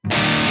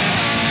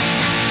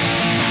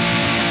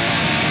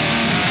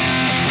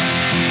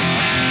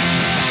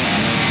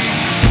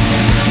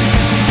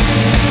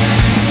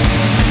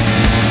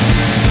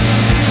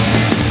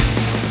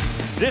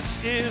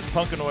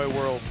Punkanoid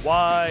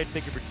Worldwide.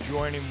 Thank you for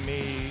joining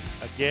me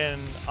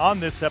again on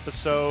this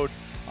episode.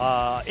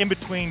 In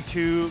between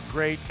two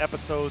great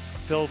episodes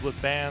filled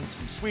with bands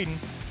from Sweden,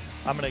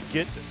 I'm going to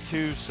get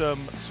to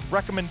some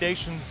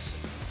recommendations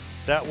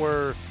that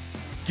were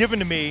given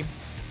to me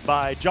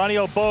by Johnny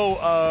Elbow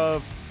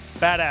of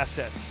Bad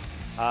Assets.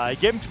 He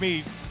gave them to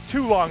me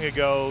too long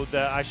ago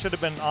that I should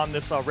have been on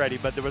this already,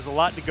 but there was a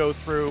lot to go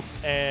through,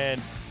 and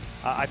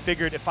I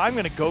figured if I'm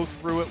going to go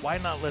through it, why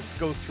not let's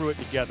go through it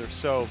together?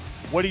 So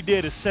what he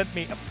did is sent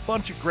me a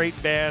bunch of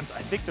great bands.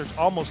 I think there's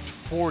almost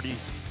 40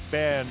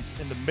 bands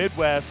in the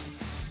Midwest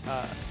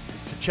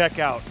to check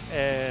out,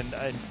 and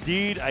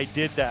indeed I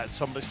did that.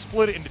 So I'm going to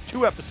split it into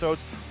two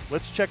episodes.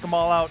 Let's check them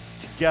all out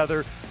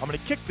together. I'm going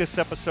to kick this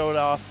episode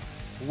off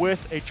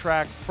with a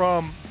track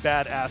from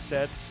Bad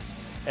Assets,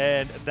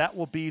 and that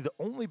will be the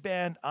only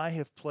band I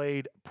have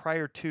played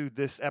prior to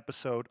this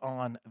episode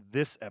on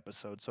this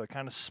episode. So I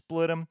kind of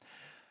split them.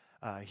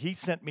 He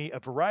sent me a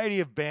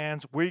variety of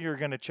bands. We're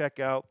going to check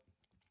out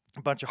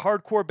a bunch of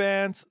hardcore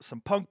bands,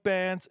 some punk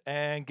bands,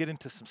 and get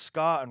into some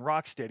ska and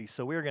rocksteady.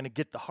 So we're going to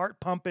get the heart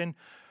pumping.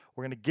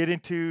 We're going to get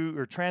into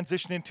or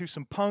transition into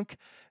some punk,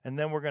 and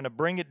then we're going to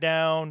bring it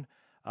down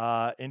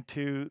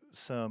into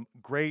some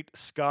great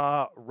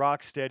ska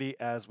rocksteady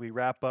as we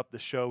wrap up the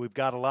show. We've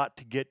got a lot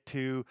to get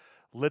to.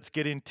 Let's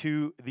get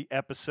into the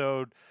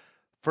episode.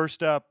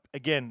 First up,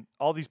 again,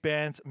 all these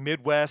bands,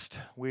 Midwest.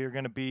 We are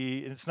going to be,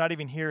 it's not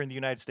even here in the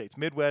United States.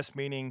 Midwest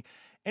meaning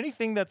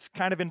anything that's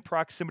kind of in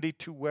proximity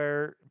to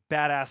where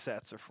Bad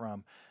Assets are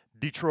from.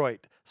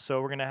 Detroit.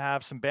 So we're going to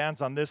have some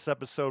bands on this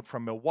episode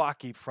from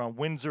Milwaukee, from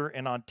Windsor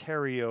in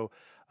Ontario,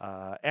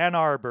 Ann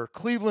Arbor,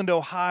 Cleveland,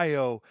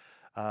 Ohio,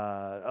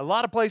 a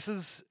lot of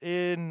places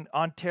in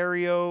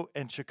Ontario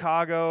and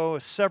Chicago,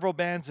 several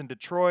bands in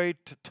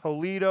Detroit,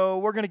 Toledo.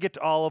 We're going to get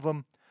to all of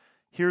them.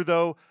 Here,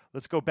 though,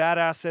 let's go Bad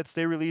Assets.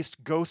 They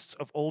released Ghosts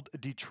of Old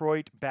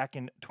Detroit back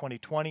in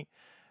 2020.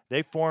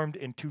 They formed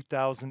in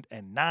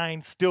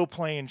 2009, still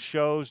playing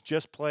shows,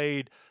 just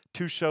played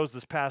 2 shows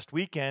this past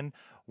weekend,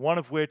 one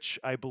of which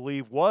I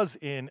believe was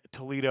in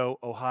Toledo,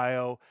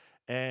 Ohio,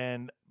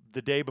 and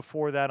the day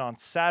before that on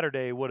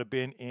Saturday would have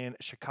been in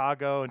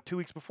Chicago, and 2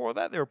 weeks before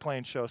that they were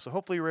playing shows. So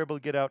hopefully you were able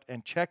to get out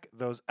and check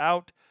those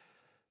out.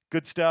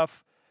 Good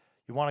stuff.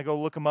 You want to go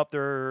look them up.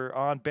 They're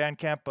on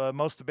Bandcamp.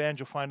 Most of the bands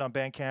you'll find on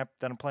Bandcamp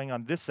that I'm playing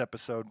on this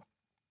episode.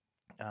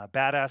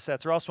 Bad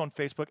Assets are also on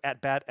Facebook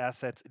at Bad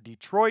Assets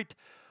Detroit.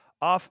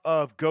 Off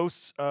of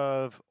Ghosts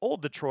of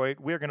Old Detroit,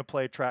 we're going to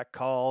play a track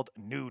called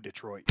New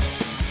Detroit.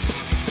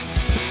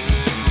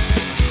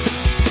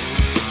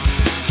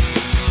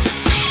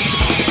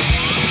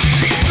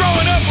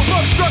 Growing up with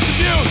obstructive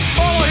views,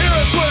 all I hear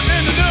is what's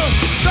in the news.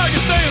 Tiger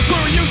Stadium's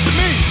where we used to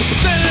meet,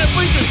 standing in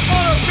bleachers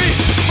on our feet.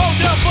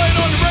 Motown playing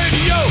on the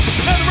radio,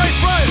 and the race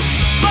right.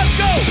 Let's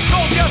go!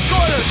 Cold Gas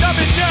Corner, not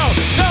been down.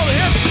 Now the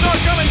hips start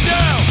coming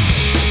down.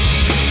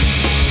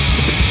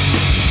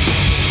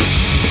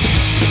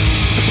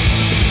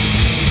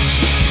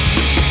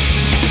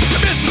 I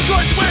miss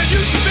Detroit the way it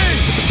used to be.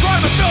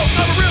 Crime and filth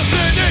of a real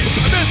city.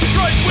 I miss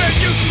Detroit the way it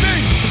used to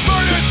be.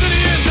 Murder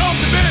City is home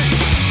to me.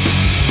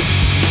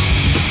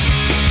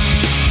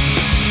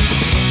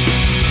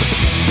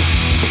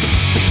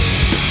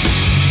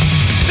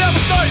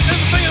 Devastating is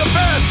a thing of the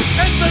past.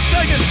 Instead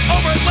taken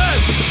over at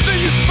last. City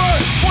used to burn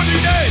for new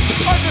days.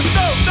 Arts and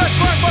snow, that's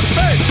crime fucking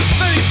base.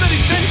 City's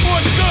changing for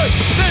the good.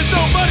 There's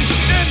nobody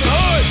in the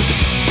hood.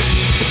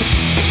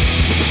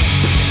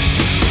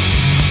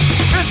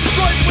 It's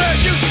Detroit the way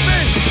it used to be.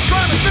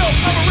 Crime and filth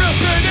of a real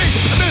city.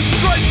 I miss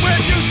Detroit the way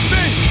it used to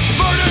be.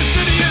 Murder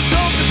City is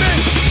home to me.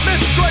 Miss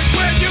Detroit the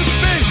way it used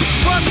to be.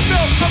 Crime and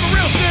filth of a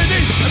real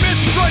city. I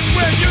miss Detroit the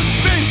way it used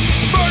to be.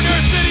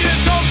 Murder City is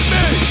home to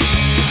me.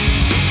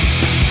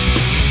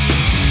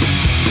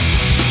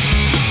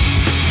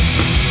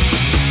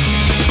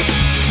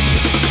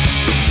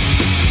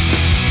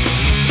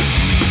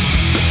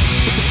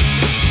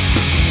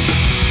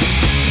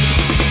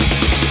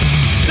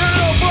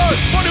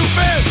 For new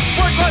fans,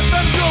 working class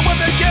families doing what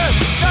they can.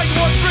 Now you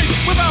walk streets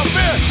without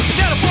fear.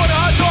 Can't afford a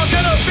hot dog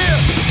and a beer.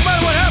 No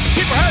matter what happens,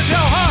 keep your heads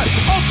held high.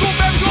 Old school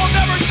babies will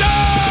never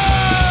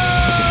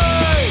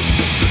die.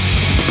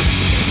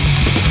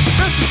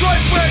 This is Detroit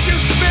the way it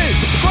used to be.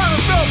 Crime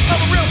and filth of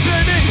a real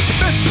city.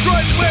 This is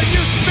Detroit the way it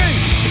used to be.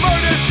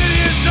 Murder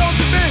City is home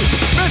to me.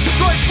 This is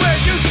Detroit the way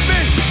it used to be.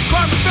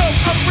 Crime and filth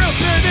of a real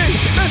city.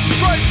 This is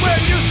Detroit the way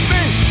it used to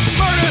be.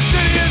 Murder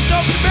City is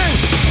home to me.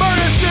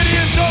 Murder City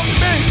is home to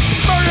me.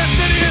 Murder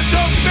City is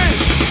home to me.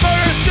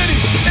 Murder City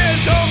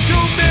is home to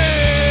me.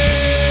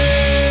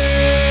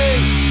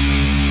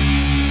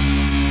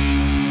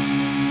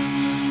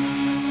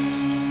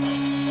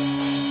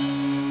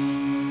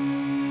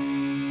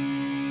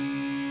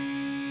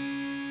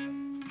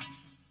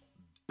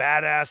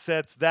 Bad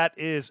Assets. That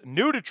is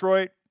New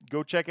Detroit.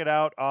 Go check it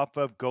out off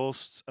of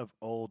Ghosts of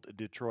Old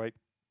Detroit.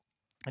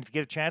 And if you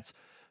get a chance,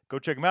 go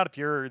check them out. If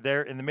you're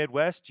there in the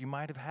Midwest, you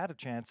might have had a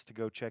chance to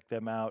go check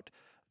them out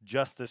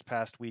just this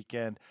past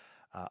weekend.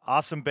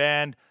 Awesome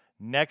band.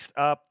 Next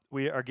up,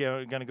 we are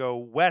going to go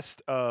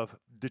west of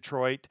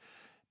Detroit,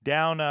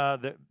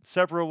 down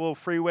several little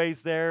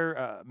freeways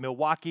there.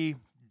 Milwaukee,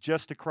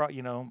 just across,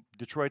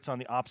 Detroit's on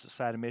the opposite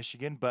side of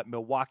Michigan, but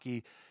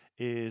Milwaukee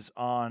is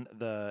on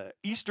the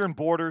eastern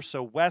border,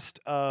 so west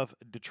of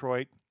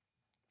Detroit.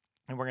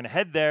 And we're going to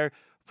head there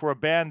for a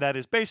band that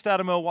is based out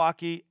of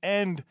Milwaukee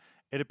and,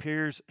 it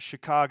appears,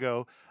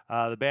 Chicago.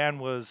 The band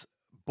was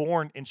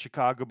born in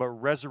Chicago but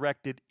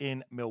resurrected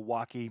in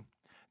Milwaukee.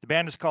 The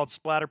band is called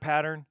Splatter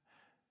Pattern.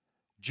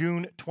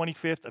 June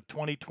 25th of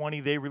 2020,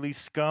 they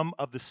released Scum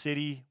of the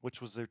City, which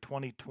was their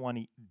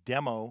 2020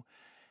 demo.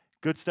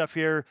 Good stuff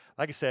here.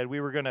 Like I said, we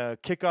were going to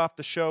kick off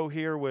the show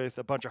here with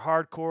a bunch of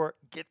hardcore,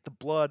 get the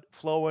blood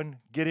flowing,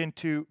 get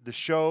into the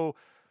show.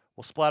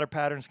 Well, Splatter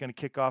Pattern is going to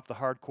kick off the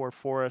hardcore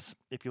for us.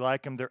 If you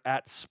like them, they're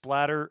at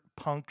Splatter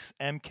Punks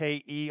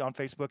MKE on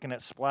Facebook and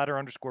at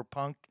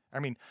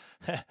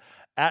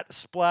at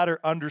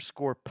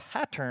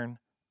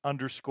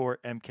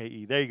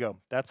Splatter_Pattern_MKE. There you go.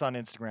 That's on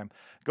Instagram.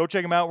 Go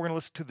check them out. We're going to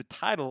listen to the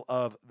title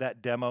of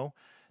that demo.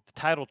 The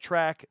title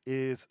track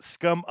is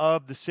Scum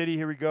of the City.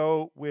 Here we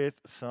go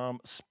with some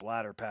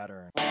Splatter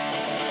Pattern.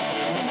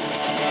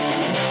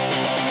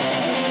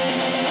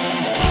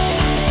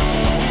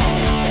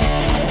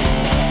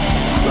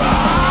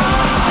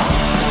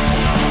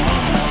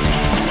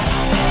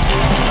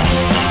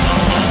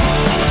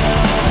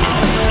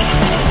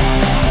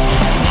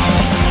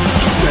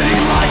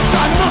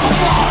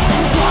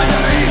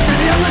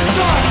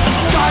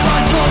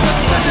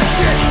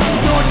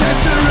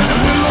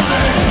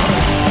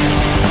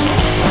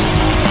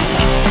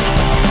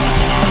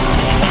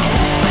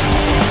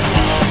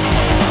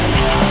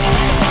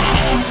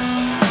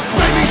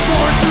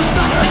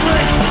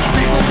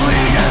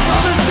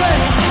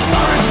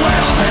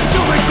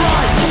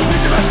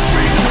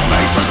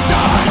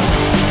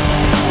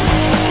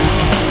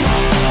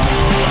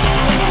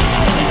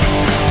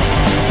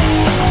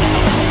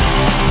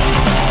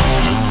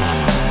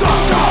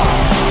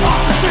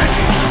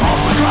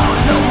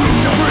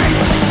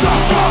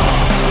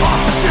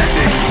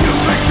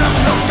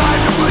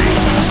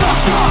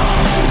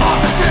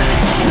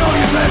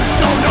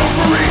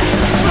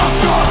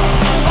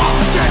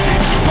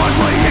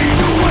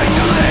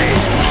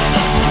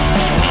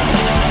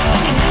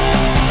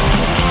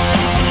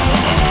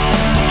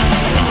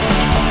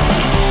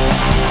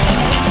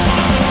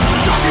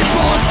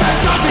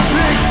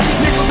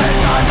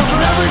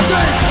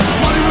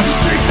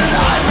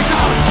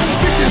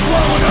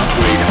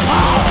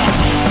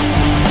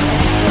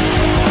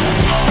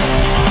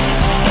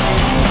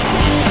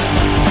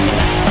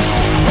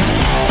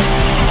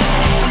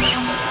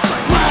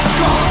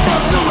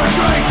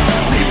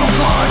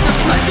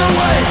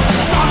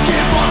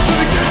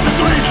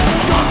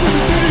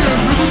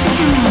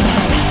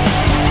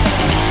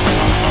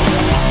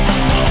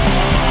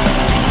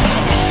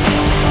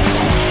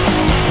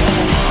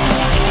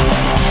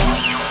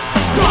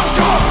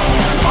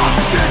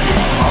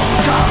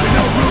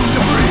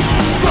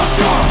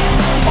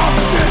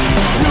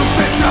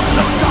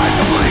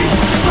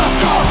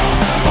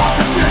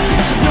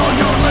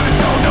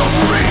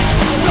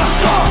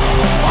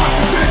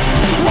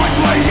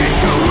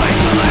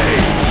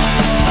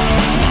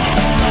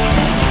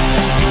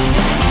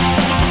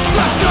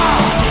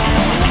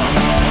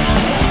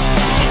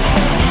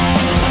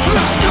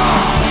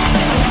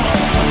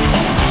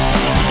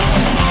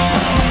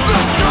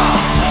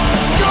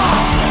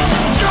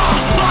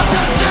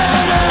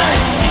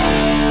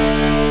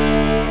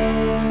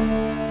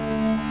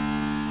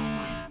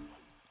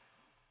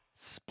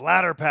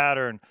 Splatter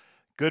Pattern.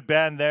 Good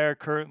band there,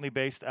 currently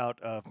based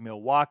out of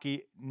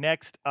Milwaukee.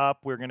 Next up,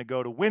 we're going to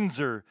go to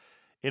Windsor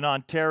in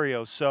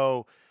Ontario.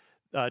 So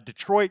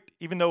Detroit,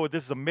 even though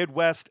this is a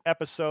Midwest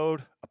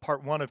episode, a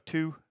part 1 of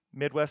 2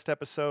 Midwest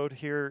episode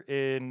here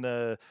in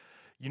the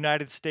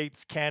United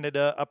States,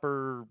 Canada,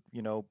 upper,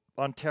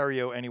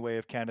 Ontario anyway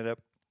of Canada.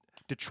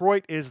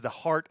 Detroit is the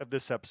heart of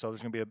this episode.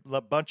 There's going to be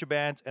a bunch of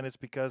bands, and it's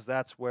because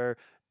that's where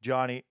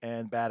Johnny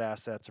and Bad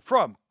Assets are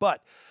from.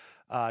 But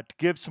to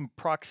give some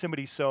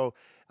proximity, so,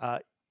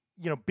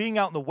 being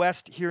out in the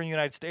West here in the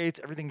United States,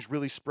 everything's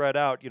really spread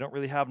out. You don't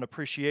really have an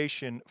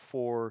appreciation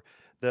for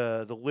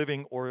the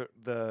living or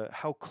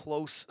how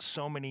close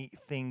so many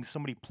things, so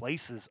many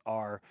places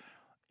are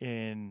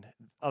in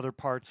other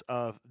parts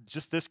of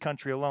just this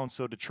country alone.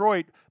 So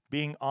Detroit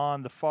being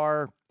on the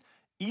far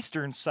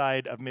eastern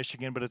side of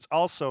Michigan, but it's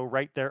also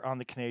right there on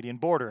the Canadian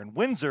border. And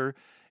Windsor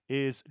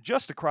is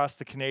just across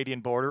the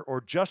Canadian border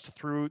or just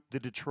through the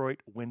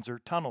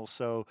Detroit-Windsor tunnel.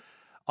 So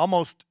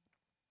almost,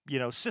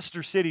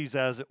 sister cities,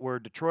 as it were.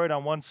 Detroit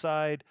on one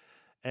side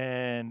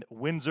and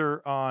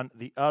Windsor on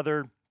the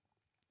other.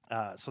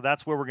 So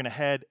that's where we're going to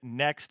head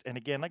next. And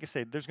again, like I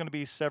said, there's going to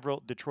be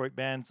several Detroit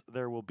bands.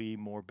 There will be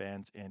more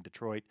bands in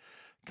Detroit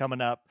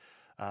coming up.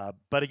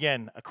 But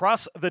again,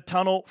 across the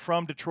tunnel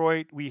from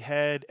Detroit, we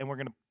head and we're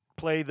going to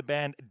play the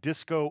band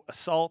Disco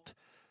Assault.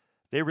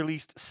 They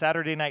released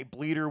Saturday Night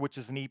Bleeder, which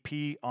is an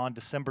EP, on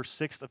December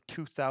 6th of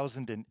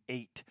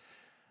 2008.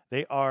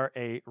 They are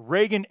a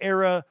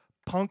Reagan-era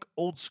punk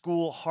old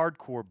school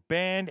hardcore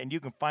band, and you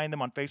can find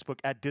them on Facebook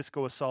at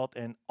Disco Assault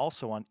and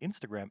also on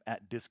Instagram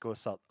at Disco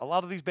Assault. A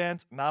lot of these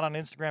bands not on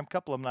Instagram, a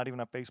couple of them not even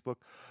on Facebook,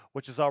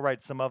 which is all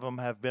right. Some of them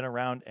have been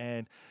around,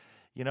 and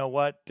you know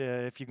what?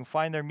 If you can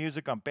find their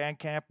music on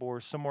Bandcamp or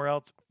somewhere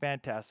else,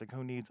 fantastic.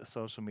 Who needs a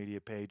social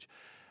media page?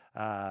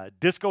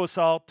 Disco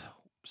Assault,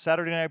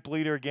 Saturday Night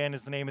Bleeder, again,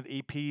 is the name of the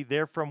EP.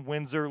 They're from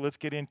Windsor. Let's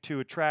get into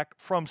a track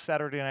from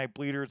Saturday Night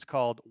Bleeder. It's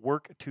called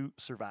Work to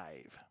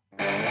Survive.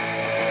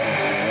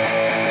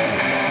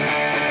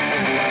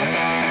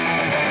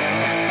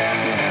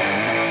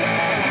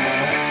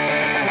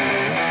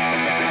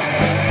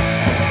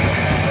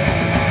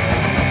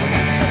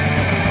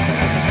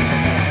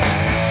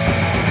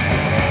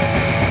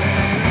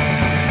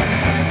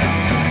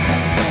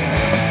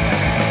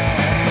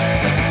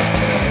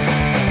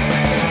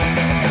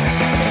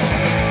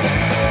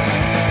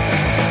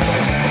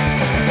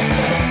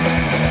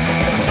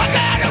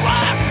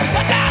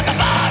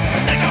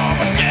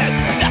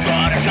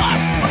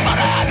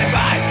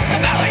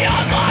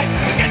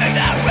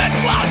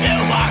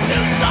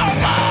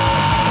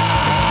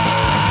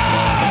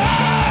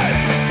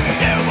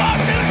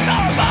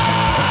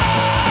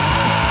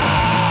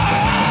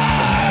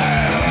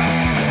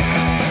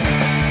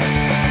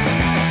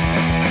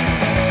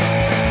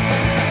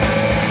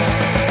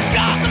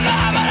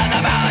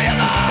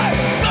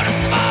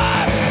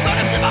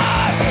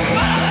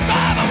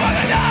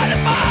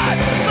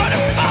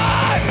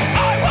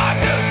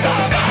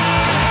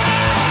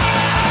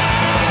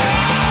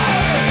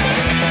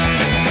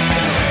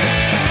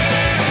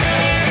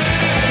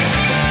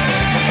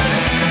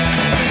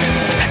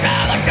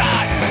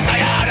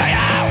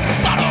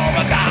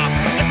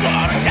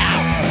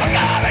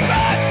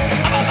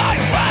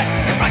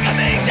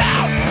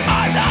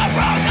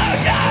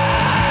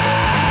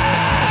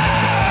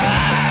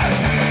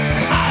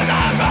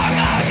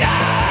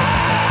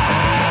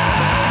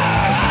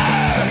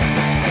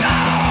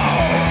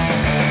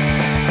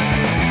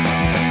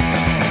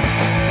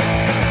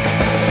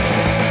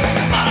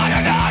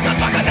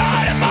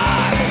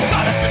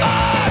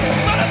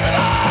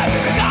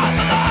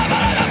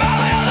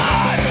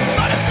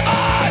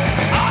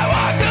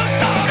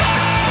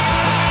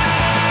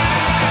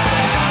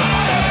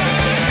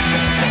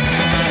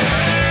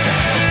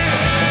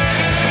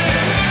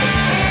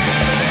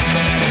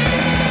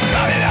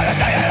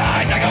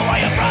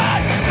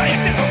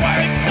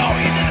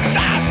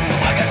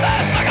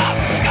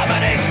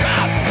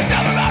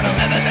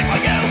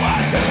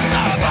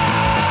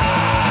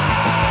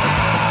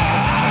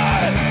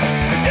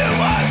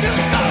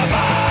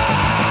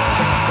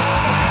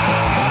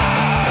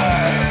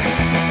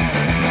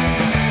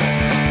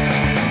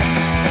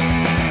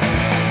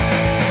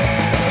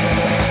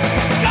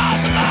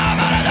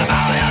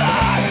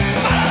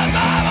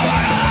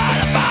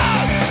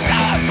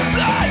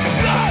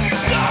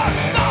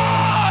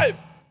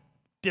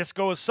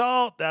 Disco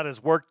Assault, that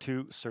is Work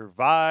to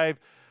Survive.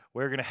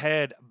 We're going to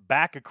head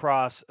back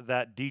across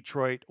that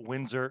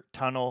Detroit-Windsor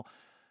tunnel,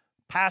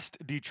 past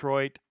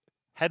Detroit,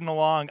 heading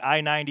along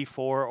I-94,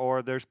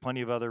 or there's plenty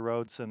of other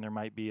roads, and there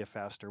might be a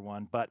faster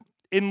one. But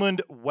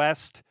inland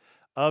west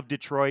of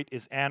Detroit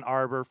is Ann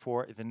Arbor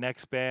for the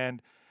next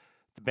band.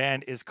 The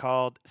band is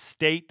called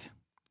State.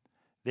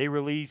 They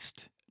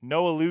released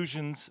No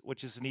Illusions,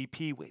 which is an EP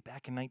way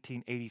back in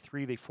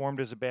 1983. They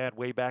formed as a band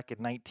way back in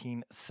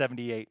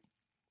 1978.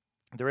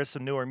 There is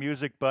some newer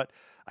music, but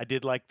I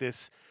did like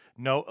this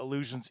No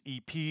Illusions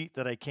EP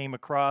that I came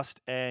across,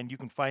 and you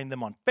can find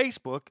them on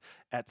Facebook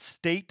at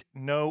State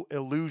No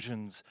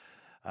Illusions.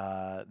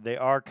 They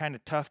are kind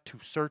of tough to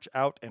search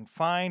out and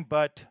find,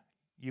 but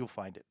you'll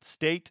find it.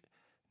 State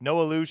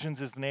No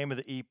Illusions is the name of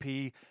the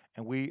EP,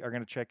 and we are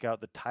going to check out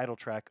the title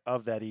track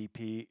of that EP.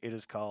 It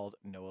is called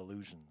No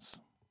Illusions.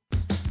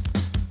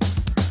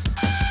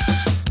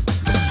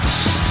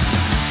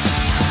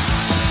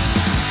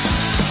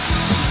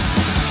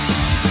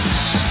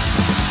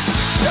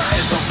 There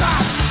is no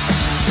God,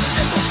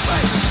 there's no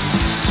space,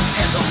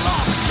 there's no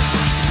law,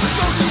 there's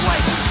only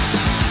waste.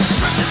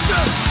 Rip the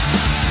shoe,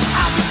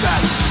 I'll be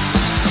dead.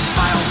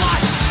 My own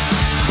life,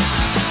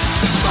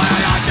 my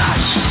own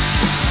death.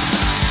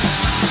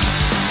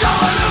 No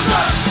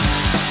illusion,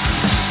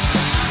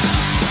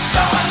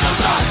 no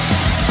illusion.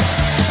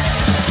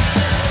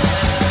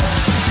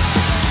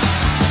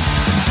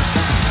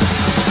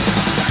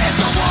 There's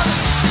no water,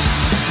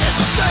 there's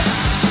no state,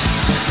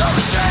 there's no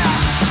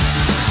chaos,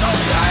 there's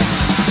only hate.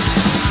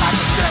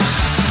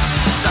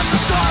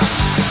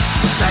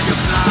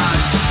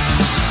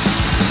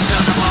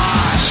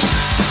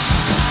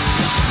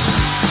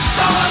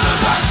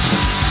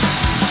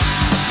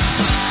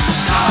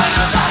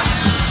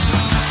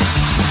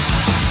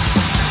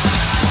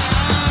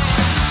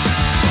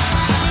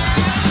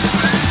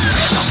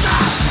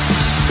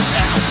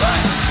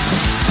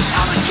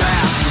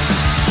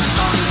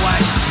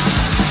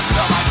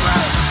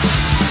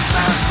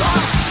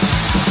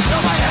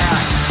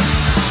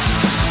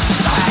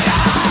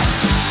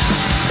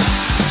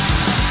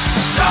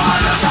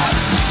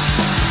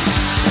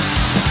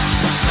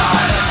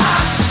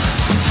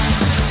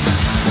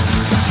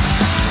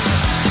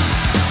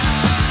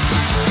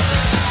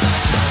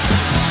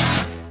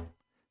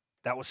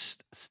 was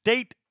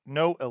State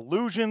No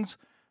Illusions.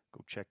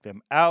 Go check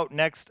them out.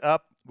 Next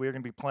up, we're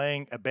going to be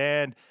playing a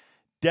band,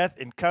 Death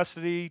in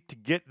Custody. To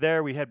get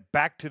there, we head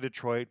back to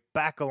Detroit,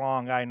 back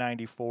along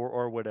I-94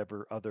 or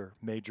whatever other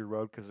major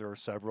road, because there are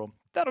several.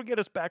 That'll get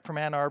us back from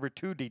Ann Arbor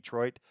to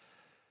Detroit.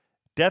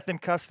 Death in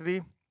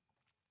Custody,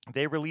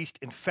 they released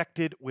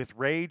Infected with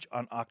Rage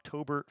on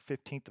October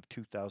 15th of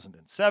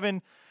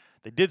 2007.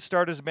 They did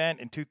start as a band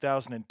in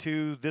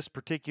 2002. This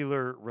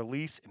particular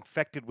release,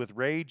 Infected with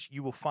Rage,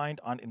 you will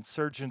find on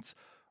Insurgents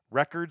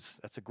Records.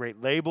 That's a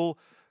great label.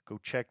 Go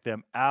check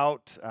them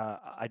out.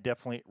 I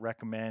definitely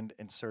recommend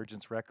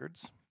Insurgents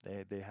Records.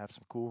 They have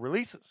some cool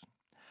releases.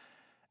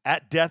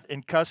 At Death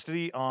in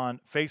Custody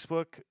on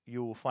Facebook,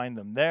 you will find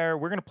them there.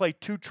 We're going to play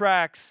 2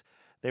 tracks.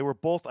 They were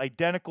both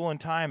identical in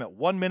time at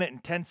 1 minute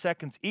and 10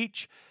 seconds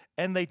each,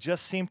 and they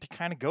just seem to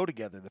kind of go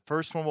together. The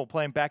first one we'll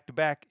play back to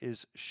back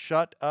is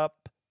Shut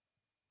Up,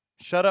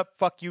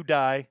 Fuck You,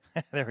 Die.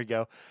 There we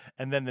go.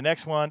 And then the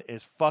next one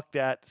is Fuck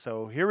That.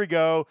 So here we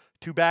go.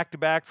 2 back to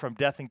back from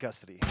Death in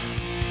Custody.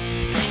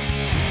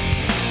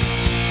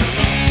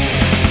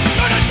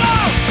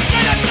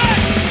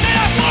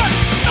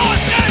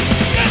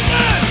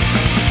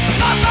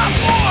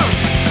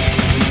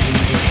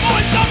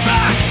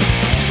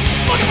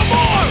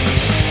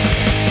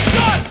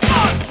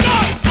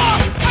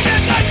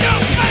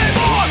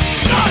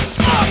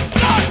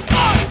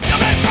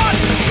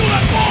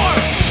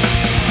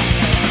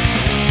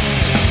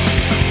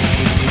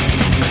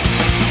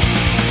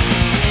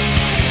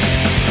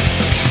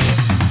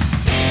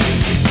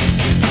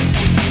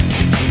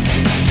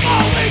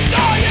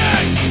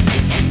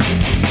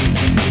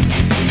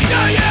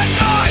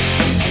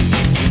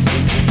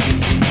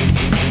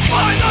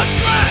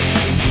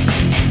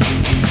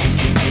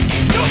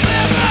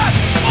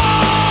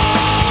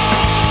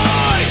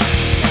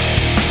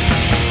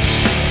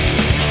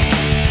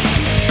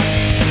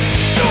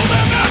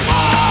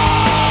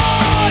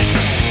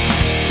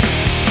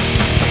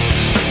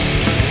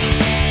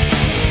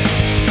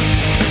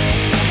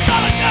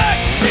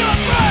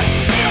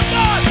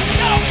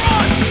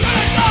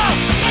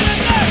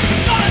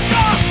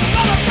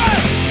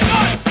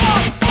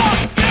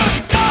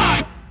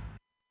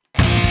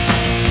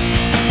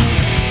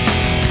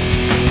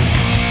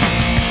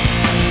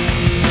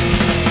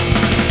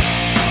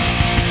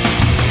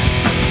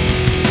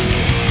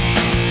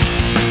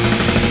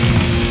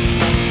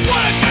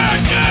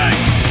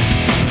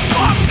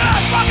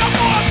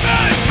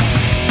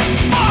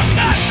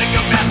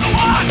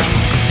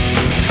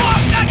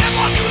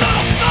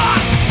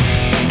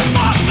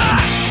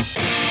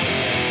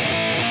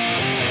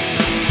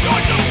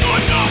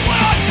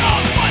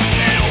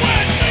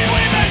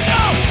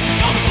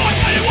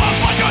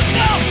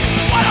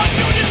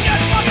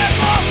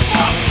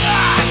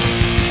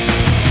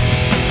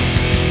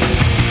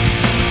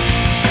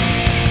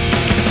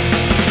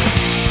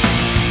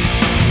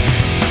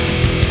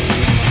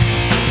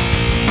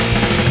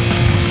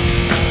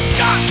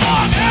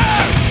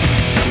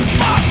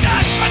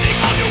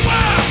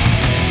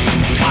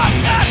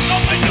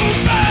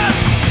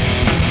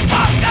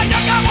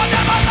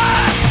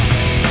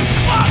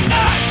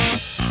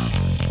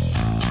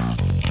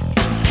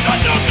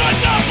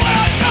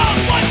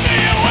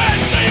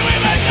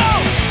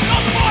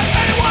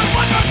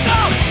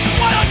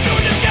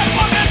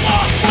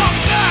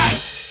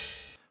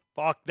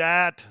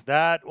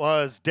 That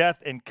was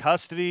Death in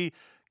Custody.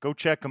 Go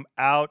check them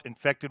out.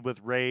 Infected with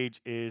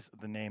Rage is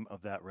the name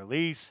of that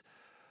release.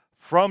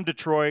 From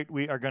Detroit,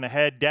 we are going to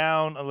head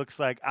down, it looks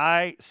like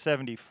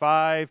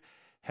I-75,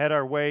 head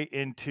our way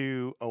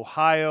into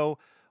Ohio.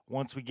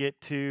 Once we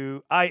get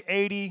to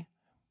I-80,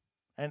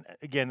 and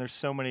again, there's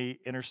so many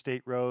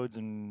interstate roads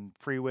and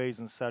freeways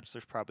and such,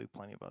 there's probably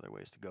plenty of other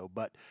ways to go.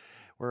 But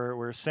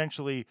we're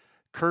essentially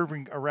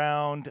curving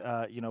around,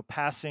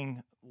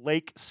 passing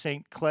Lake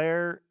St.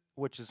 Clair,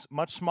 which is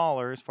much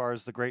smaller as far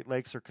as the Great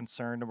Lakes are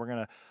concerned. And we're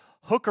going to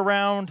hook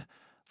around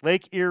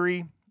Lake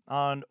Erie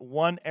on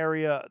one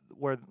area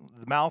where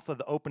the mouth of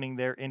the opening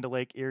there into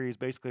Lake Erie is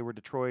basically where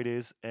Detroit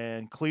is.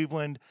 And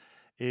Cleveland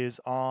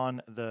is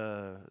on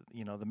the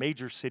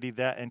major city.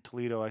 That and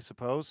Toledo, I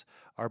suppose,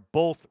 are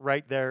both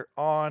right there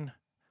on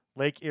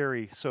Lake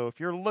Erie. So if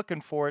you're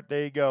looking for it,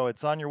 there you go.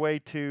 It's on your way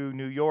to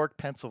New York,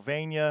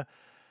 Pennsylvania.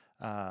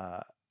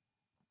 I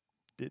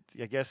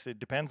guess it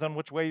depends on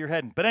which way you're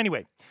heading. But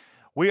anyway,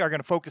 we are going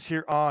to focus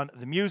here on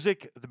the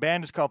music. The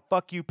band is called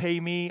Fuck You, Pay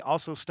Me,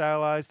 also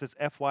stylized as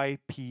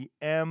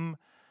FYPM.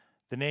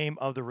 The name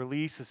of the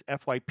release is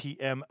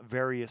FYPM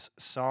Various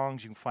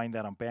Songs. You can find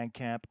that on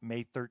Bandcamp.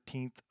 May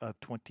 13th of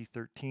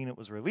 2013 it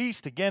was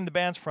released. Again, the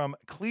band's from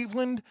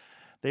Cleveland.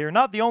 They are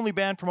not the only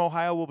band from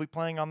Ohio we'll be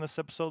playing on this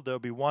episode. There'll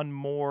be one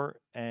more,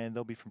 and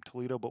they'll be from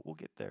Toledo, but we'll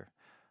get there.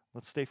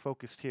 Let's stay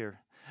focused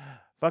here.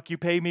 Fuck You,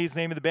 Pay Me is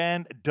the name of the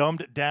band.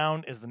 Dumbed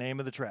Down is the name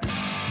of the track.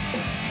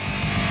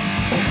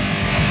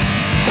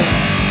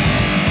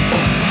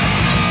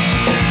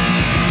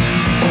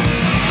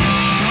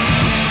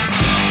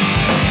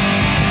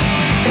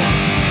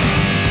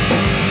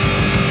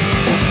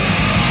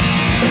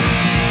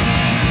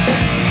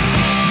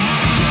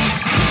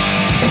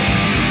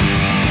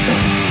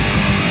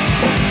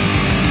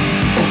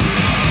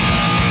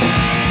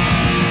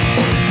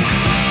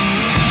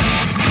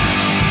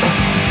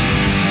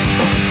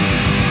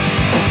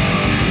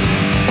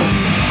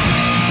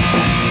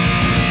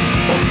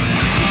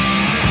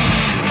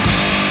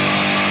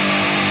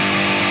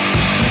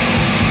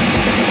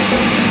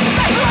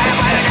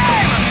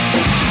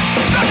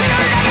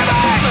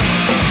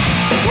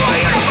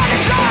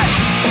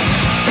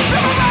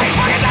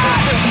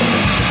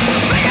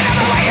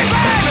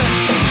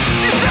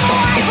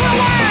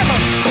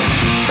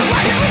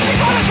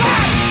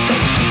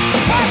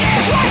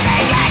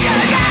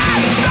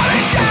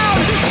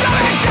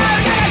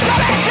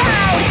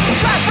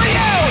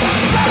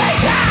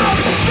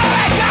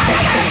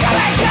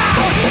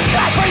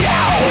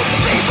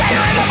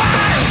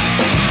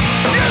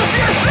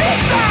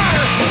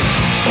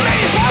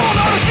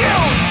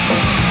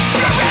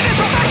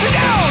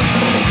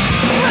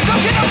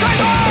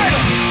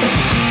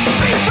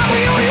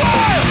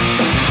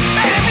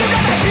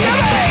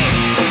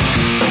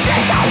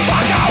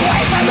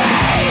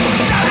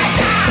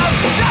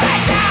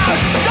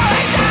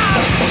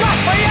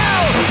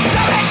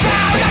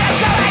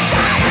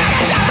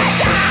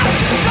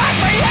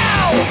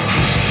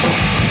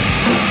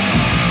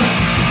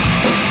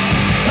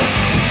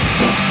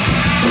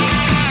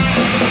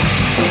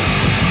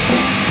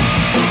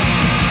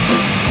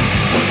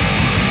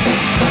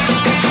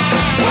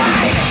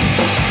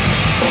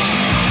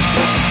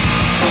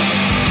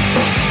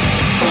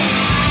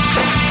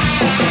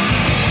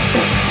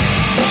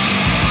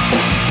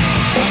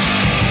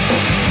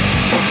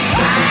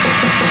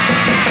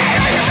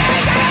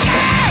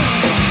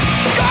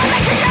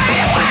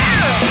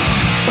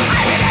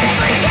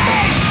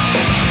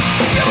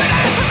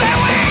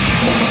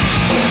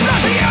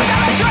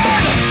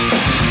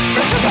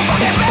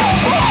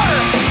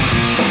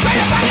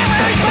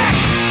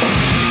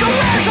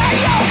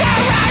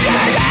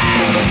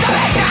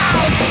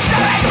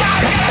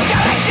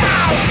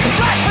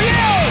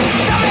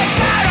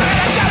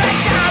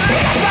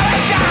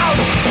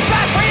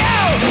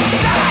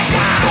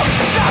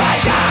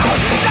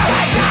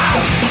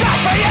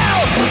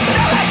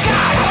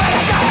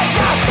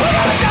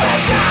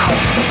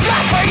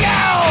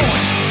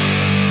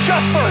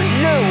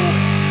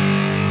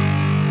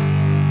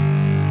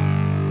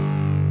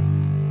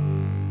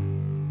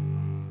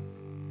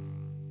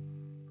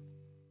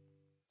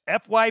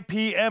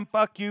 FYPM,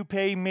 Fuck You,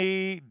 Pay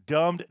Me.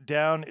 Dumbed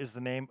Down is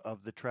the name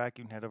of the track.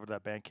 You can head over to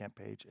that Bandcamp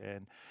page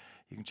and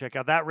you can check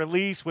out that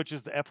release, which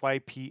is the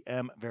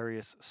FYPM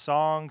various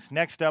songs.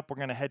 Next up, we're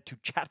going to head to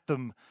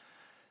Chatham,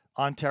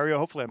 Ontario.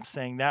 Hopefully I'm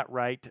saying that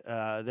right.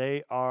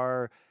 They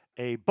are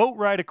a boat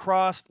ride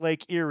across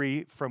Lake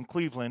Erie from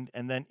Cleveland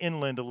and then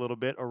inland a little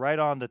bit, or right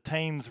on the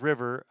Thames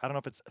River. I don't know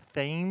if it's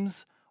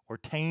Thames or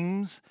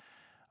Thames,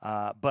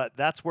 but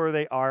that's where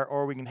they are.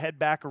 Or we can head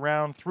back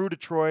around through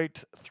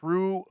Detroit,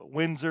 through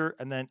Windsor,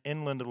 and then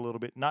inland a little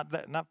bit.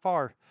 Not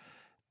far.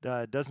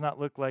 Does not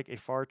look like a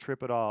far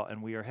trip at all.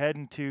 And we are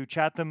heading to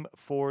Chatham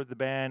for the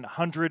band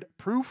 100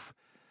 Proof.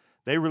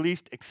 They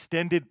released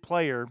Extended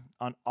Player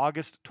on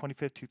August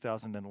 25th,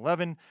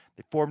 2011.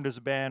 They formed as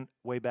a band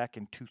way back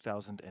in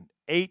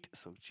 2008.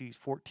 So,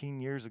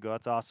 14 years ago.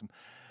 That's awesome.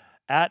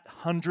 At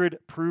 100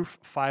 Proof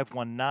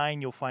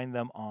 519, you'll find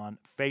them on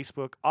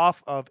Facebook.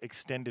 Off of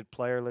Extended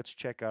Player, let's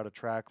check out a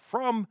track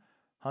from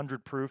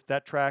 100 Proof.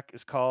 That track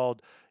is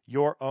called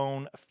Your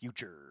Own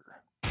Future.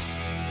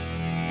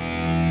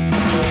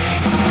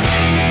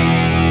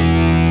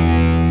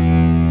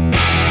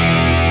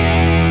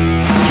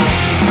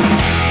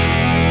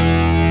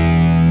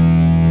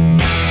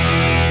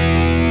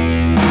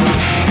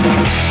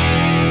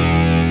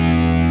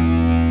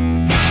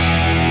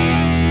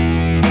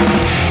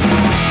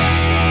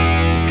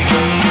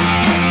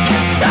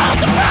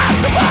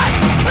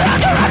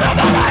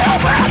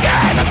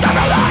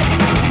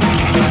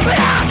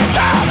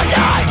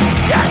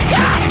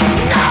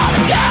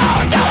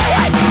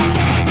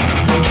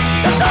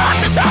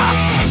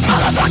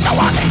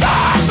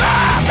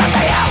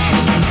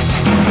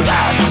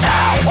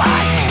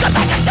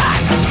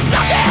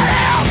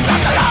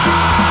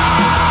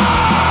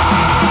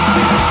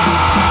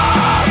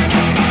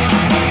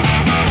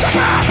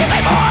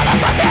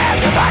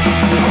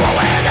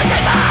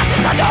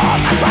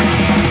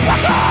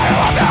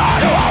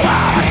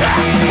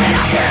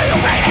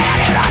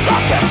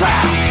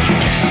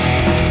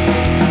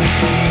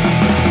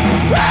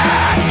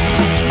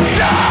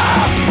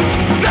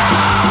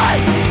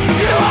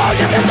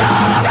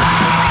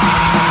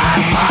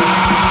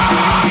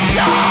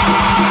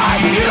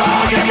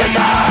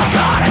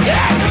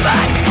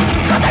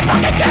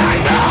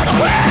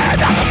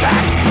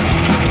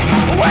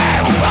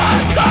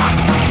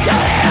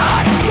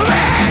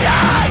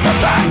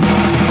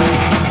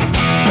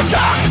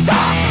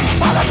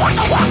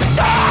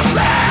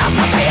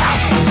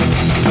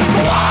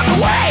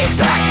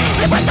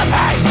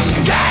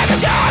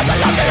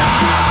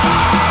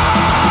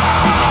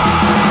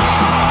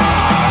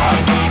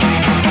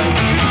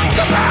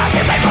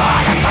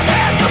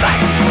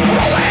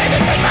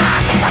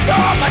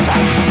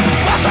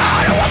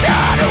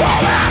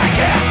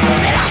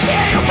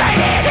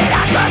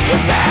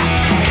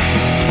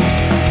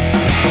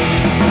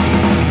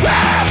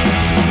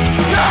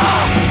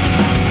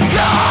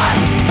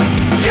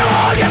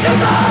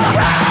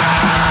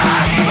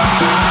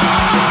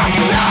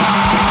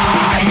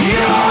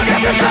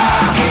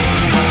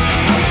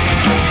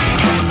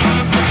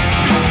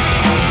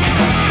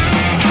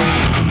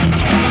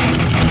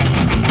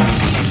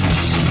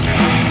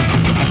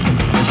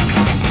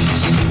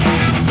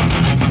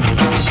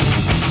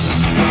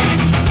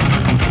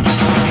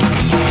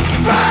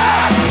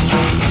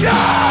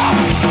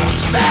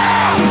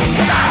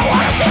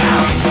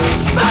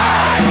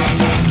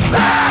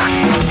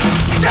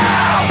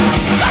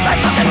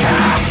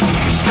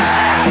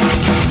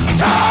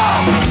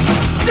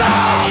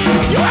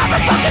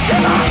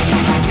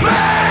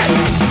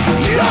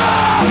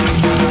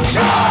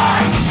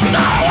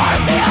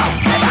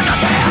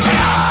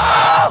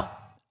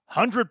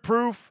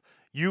 Proof,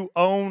 you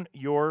own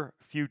your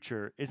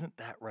future. Isn't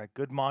that right?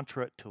 Good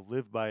mantra to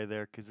live by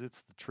there, because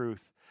it's the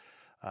truth.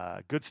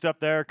 Good stuff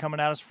there coming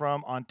at us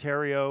from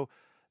Ontario.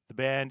 The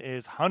band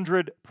is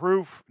 100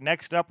 Proof.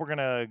 Next up, we're going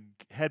to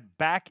head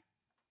back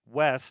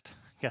west.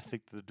 Got to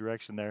think of the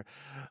direction there.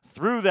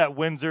 Through that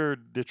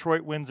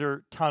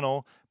Detroit-Windsor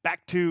tunnel,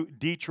 back to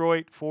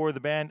Detroit for the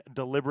band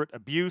Deliberate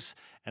Abuse.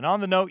 And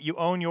on the note, you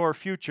own your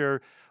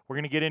future, we're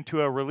going to get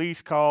into a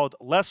release called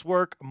Less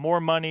Work, More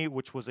Money,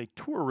 which was a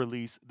tour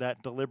release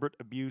that Deliberate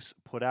Abuse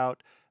put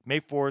out May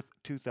 4th,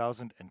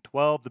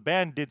 2012. The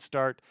band did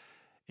start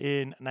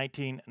in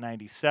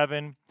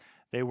 1997.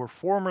 They were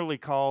formerly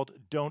called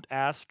Don't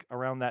Ask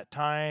around that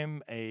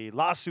time. A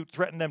lawsuit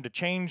threatened them to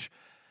change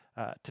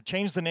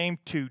the name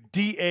to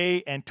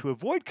DA, and to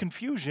avoid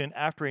confusion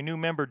after a new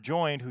member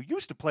joined who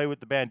used to play with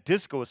the band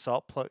Disco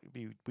Assault.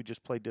 We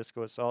just played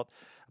Disco Assault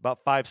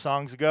about 5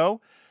 songs ago.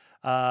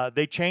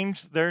 They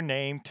changed their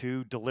name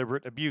to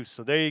Deliberate Abuse.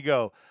 So there you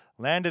go.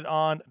 Landed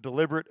on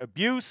Deliberate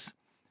Abuse.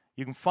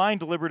 You can find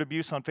Deliberate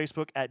Abuse on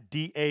Facebook at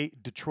DA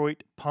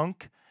Detroit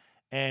Punk.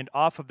 And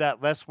off of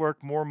that Less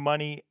Work, More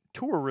Money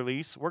tour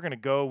release, we're going to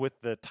go with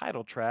the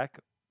title track,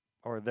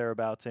 or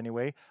thereabouts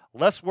anyway.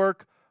 Less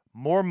Work,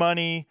 More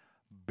Money,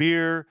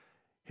 Beer.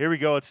 Here we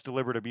go. It's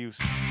Deliberate Abuse.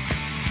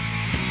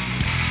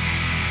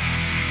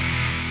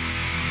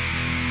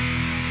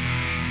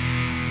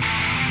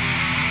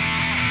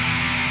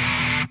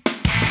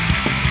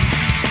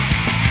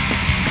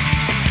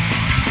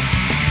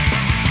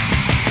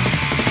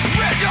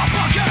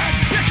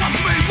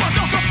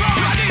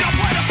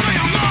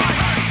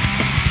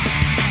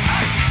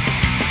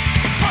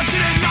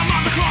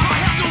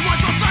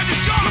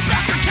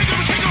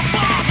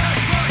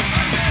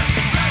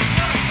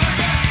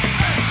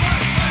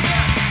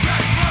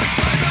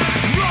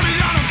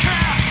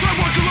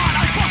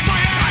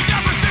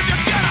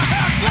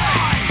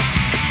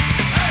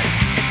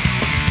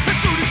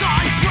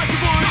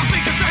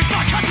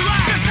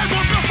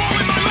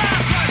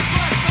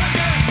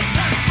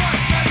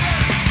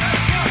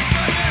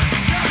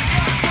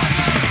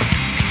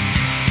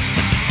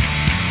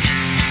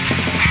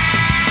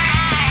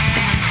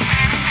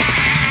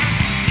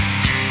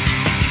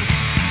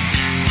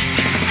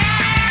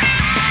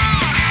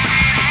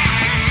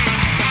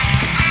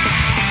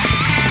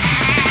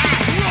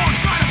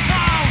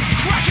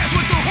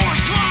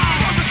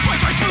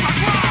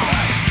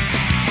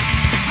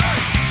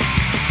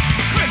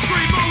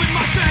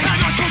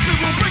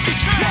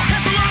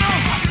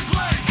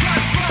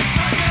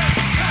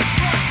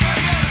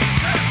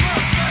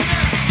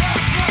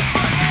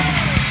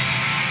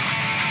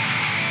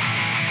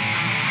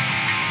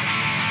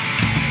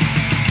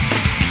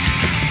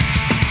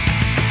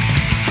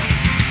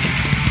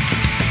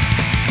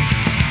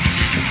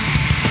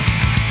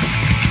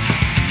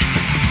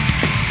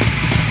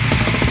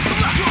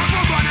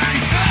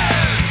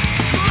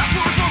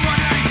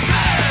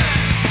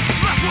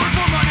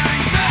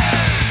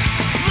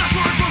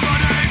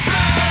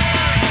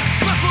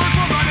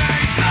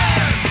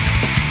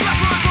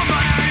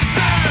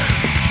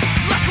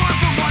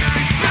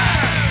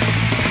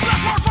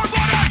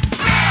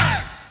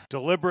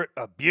 Deliberate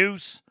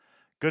Abuse.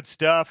 Good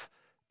stuff.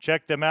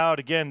 Check them out.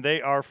 Again,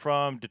 they are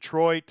from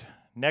Detroit.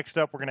 Next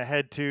up, we're going to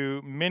head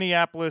to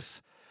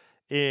Minneapolis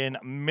in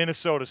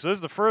Minnesota. So this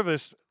is the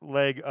furthest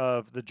leg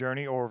of the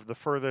journey, or the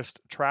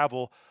furthest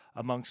travel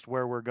amongst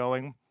where we're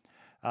going.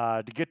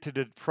 To get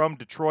to from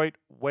Detroit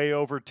way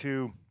over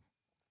to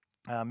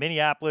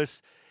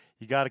Minneapolis,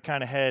 you got to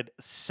kind of head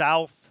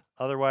south.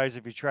 Otherwise,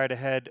 if you try to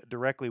head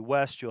directly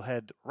west, you'll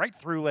head right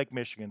through Lake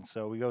Michigan.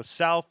 So we go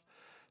south,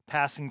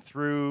 passing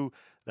through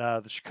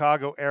the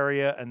Chicago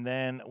area, and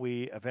then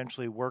we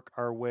eventually work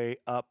our way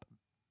up,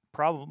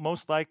 probably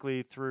most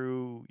likely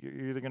through,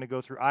 you're either going to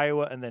go through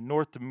Iowa and then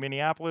north to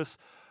Minneapolis,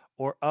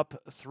 or up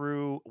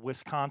through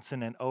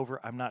Wisconsin and over.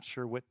 I'm not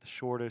sure what the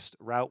shortest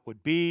route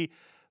would be,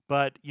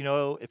 but, you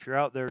know, if you're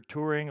out there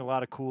touring, a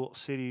lot of cool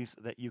cities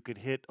that you could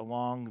hit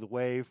along the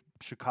way,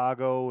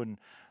 Chicago and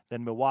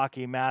then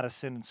Milwaukee,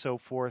 Madison, and so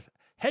forth.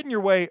 Heading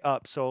your way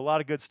up, so a lot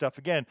of good stuff.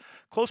 Again,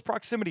 close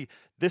proximity.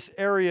 This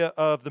area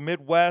of the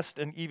Midwest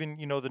and even,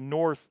 you know, the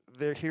North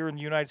there here in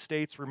the United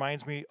States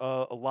reminds me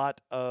a lot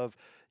of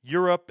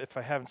Europe, if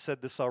I haven't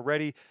said this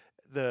already.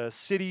 The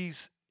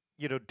cities,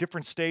 you know,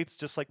 different states,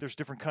 just like there's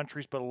different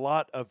countries, but a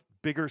lot of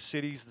bigger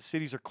cities. The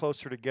cities are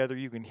closer together.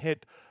 You can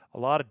hit a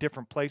lot of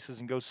different places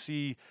and go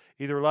see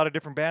either a lot of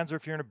different bands, or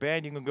if you're in a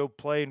band, you can go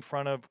play in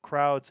front of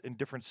crowds in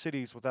different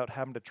cities without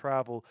having to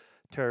travel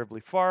terribly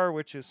far,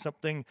 which is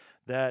something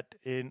that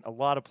in a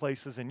lot of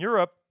places in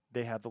Europe,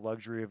 they have the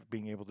luxury of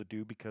being able to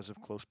do because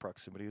of close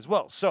proximity as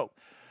well. So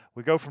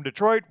we go from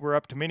Detroit, we're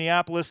up to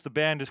Minneapolis. The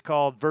band is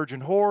called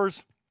Virgin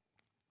Whores.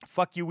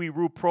 Fuck You We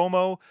Rule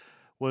promo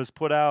was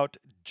put out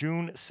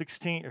June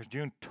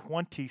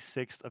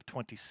 26th of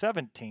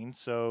 2017.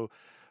 So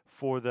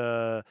for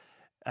the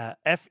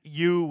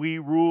FU We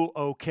Rule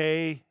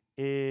OK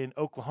in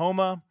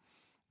Oklahoma,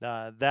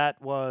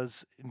 that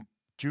was in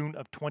June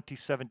of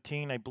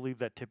 2017. I believe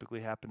that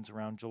typically happens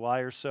around July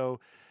or so.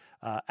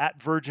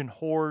 At Virgin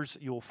Whores,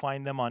 you'll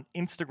find them on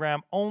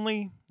Instagram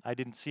only. I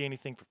didn't see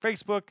anything for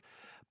Facebook.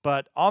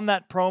 But on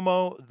that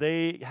promo,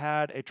 they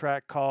had a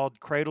track called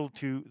Cradle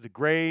to the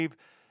Grave.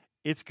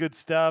 It's good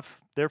stuff.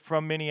 They're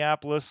from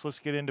Minneapolis. Let's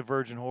get into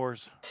Virgin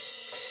Whores.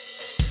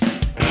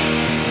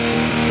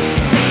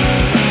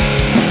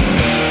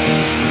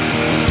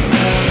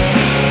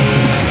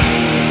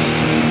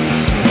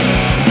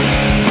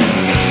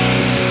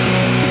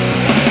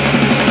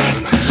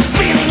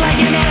 Feeling like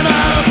an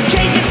animal,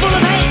 caged full of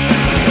hate.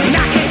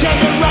 Not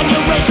content to run your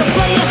race or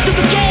play your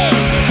stupid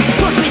games.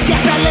 Push me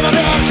just a little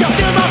bit, you'll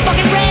feel my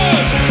fucking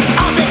rage.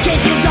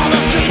 Altercations on the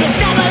street, it's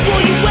not like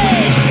will you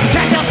wage.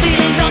 Packed up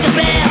feelings of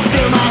despair,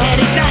 fill my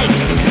head each night.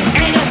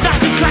 Anger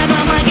starts to climb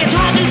my mind, it's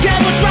hard to tell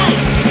what's right.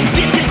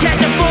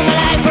 Discontented for my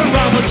life, for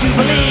all what you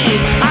believe.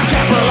 I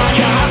trample on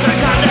your house, or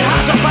cards and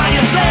house upon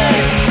your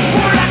slaves.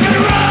 We're not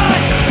gonna run,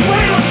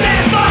 we will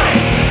stand fight.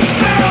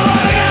 Barrel of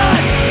a gun,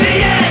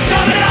 the edge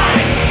of a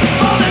knife.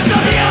 Boldness of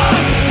the young,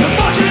 the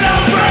fortune of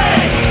the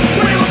brave.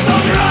 We will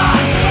soldier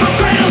on, from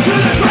cradle to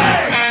the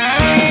grave.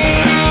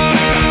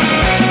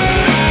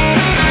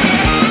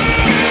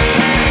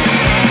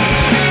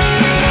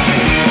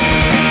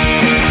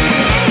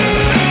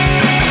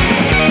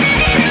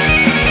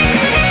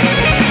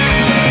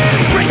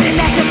 Brazen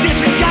acts of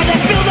disregard that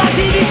filled our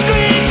TV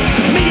screens.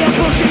 Media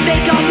bullshit they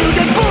call news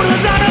and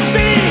borders on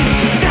obscene.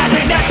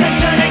 Stabbing knives and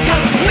turning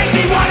cuts makes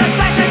me wanna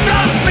slash at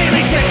thumbs.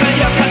 Feeling sick of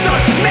your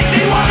concern makes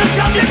me wanna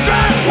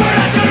self-destruct. We're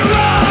not gonna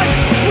run,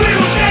 we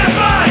will stand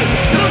by.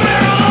 The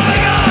barrel of a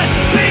gun,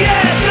 the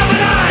edge of a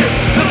knife.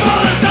 The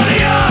bullets of the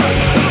young,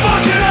 the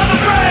fortune of the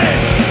brave.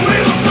 We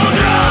will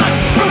soldier on,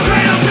 from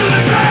cradle to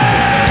the grave.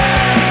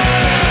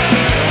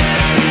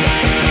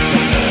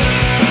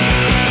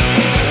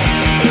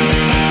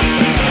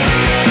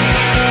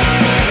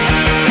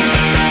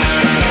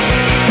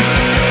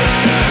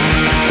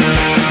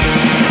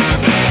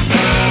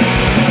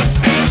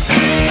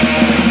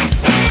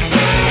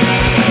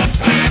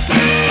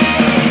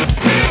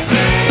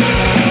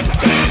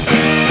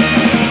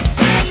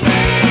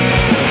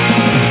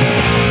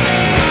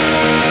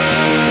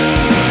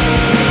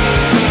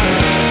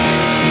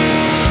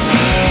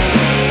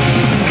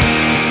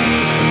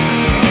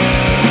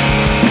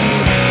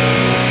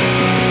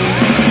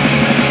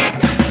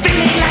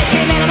 Feeling like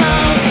an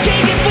animal,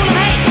 caged full of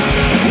hate.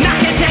 Not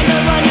content to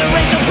run your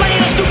race or play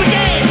your stupid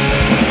games.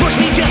 Push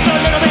me just a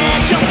little bit,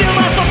 you'll feel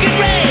my fucking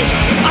rage.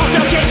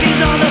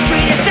 Altercations on the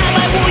street, it's not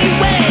my war you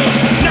wage.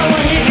 No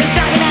one here can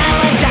stop me now,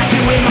 I've got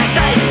you in my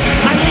sights.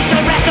 Unleash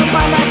the wrath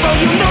upon my foe,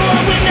 you know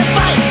I'll win the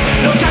fight.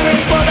 No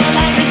tolerance for the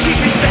lies and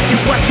cheats, respect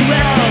is what you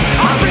earn.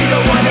 I'll be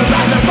the one to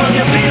rise above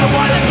you, be the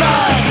one that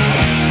burns.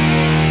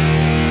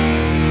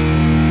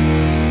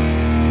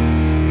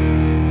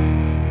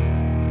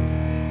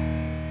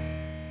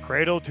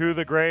 Cradle to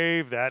the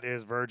Grave, that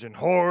is Virgin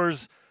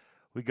Whores.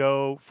 We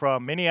go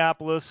from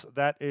Minneapolis,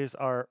 that is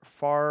our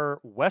far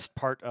west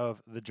part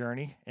of the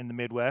journey in the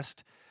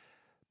Midwest,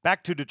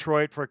 back to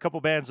Detroit for a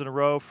couple bands in a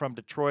row from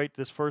Detroit.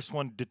 This first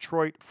one,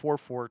 Detroit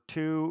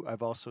 442.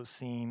 I've also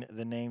seen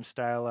the name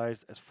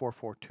stylized as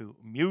 442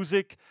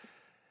 Music.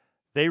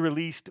 They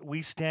released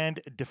We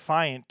Stand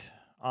Defiant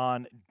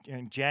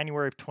in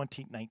January of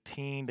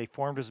 2019. They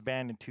formed as a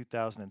band in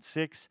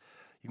 2006.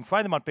 You can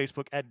find them on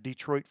Facebook at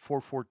Detroit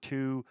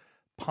 442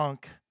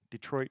 Punk.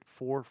 Detroit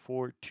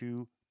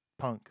 442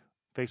 Punk.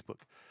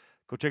 Facebook.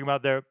 Go check them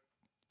out there.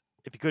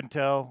 If you couldn't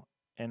tell,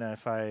 and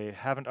if I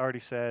haven't already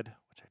said,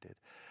 which I did,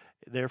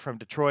 they're from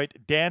Detroit.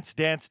 Dance,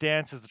 Dance,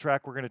 Dance is the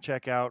track we're going to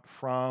check out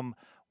from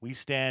We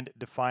Stand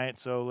Defiant.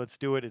 So let's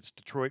do it. It's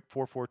Detroit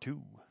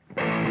 442.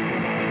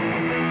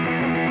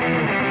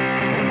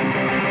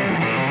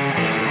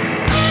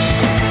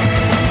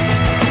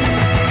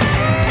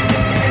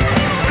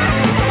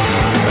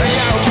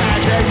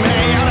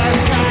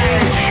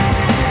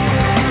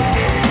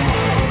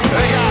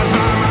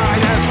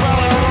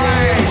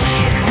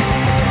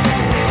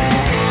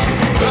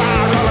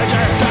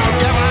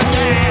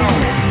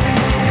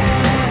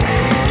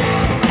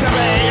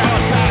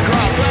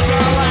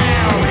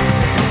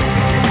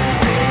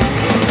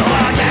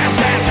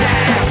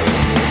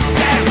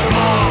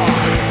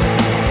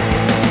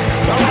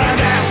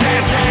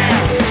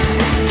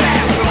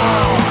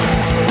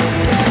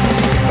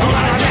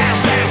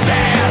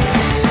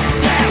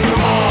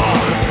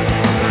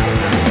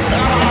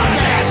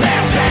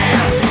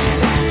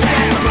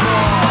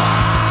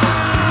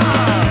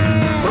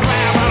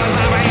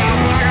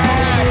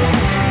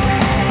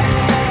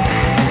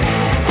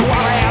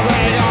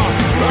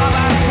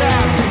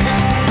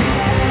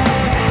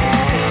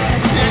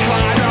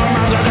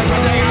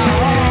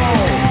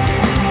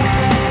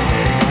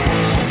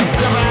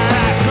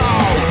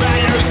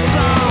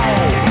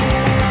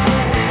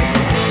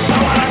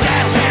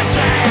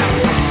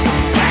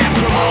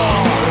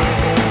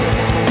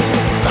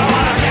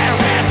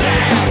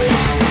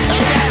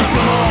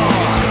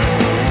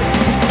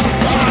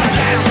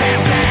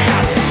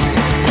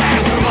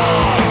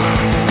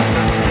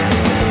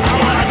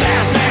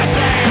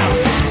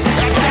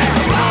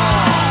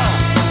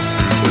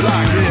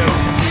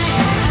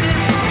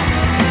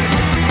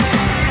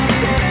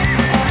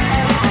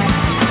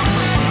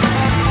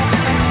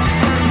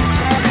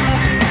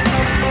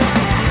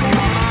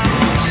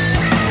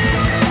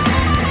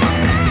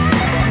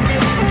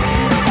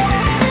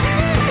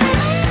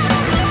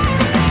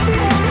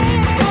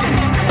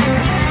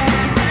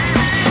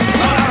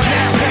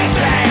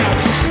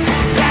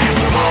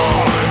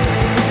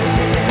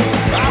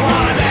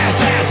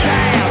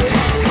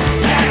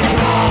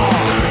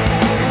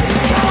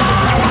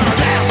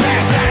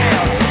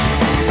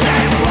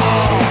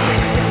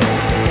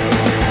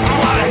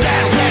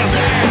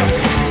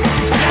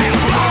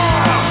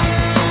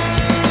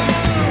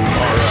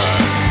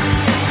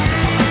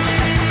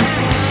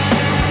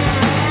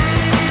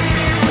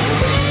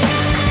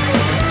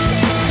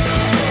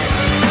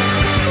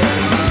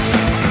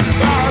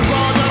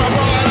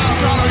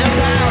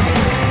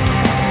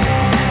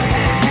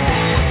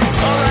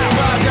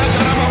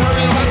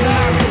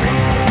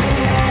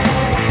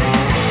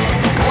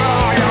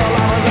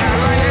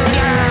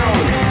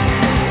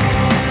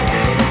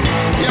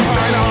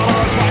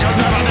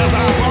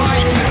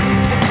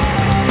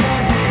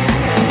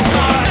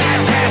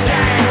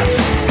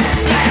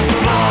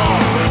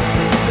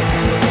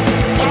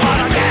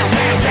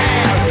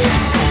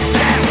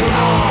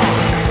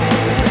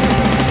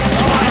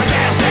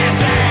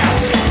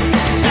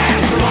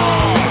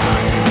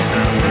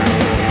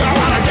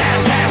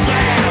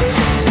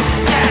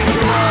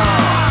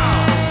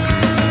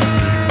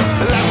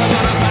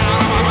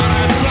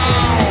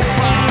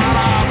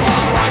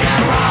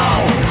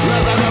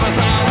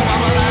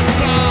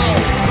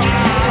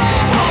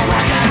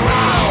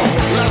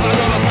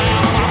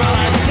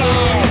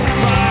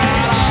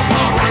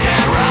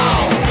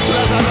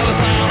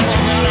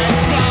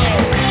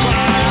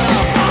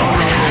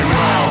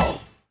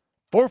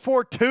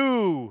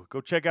 Go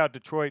check out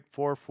Detroit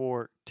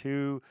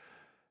 442.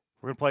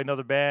 We're going to play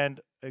another band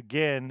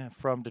again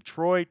from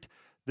Detroit.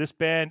 This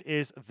band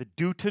is the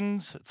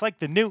Dewtons. It's like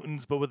the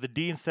Newtons, but with a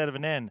D instead of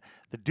an N.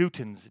 The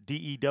Dewtons,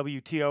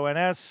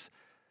 Dewtons.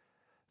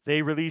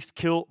 They released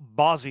Kill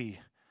Bozzy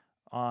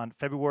on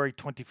February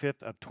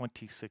 25th of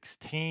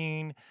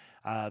 2016.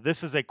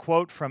 This is a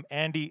quote from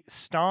Andy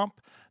Stomp.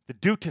 The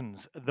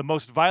Dewtons, the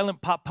most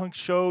violent pop-punk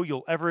show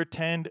you'll ever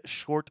attend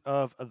short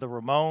of the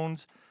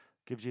Ramones.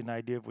 Gives you an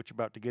idea of what you're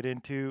about to get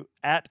into.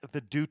 At the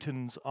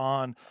Dewtons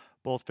on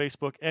both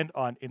Facebook and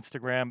on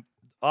Instagram.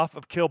 Off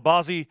of Kill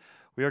Bozzy,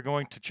 we are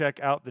going to check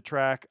out the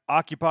track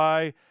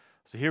Occupy.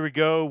 So here we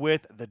go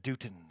with the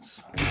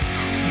Dewtons.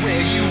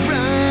 Where you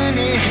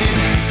running?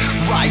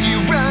 Why you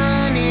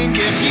running?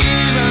 'Cause you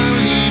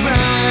only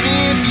run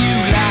if you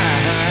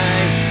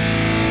lie.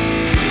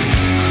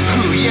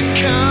 Who you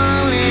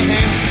calling?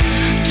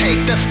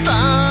 Take the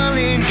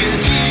falling,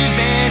 'cause you've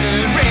been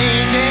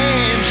arraigned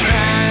and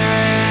tried.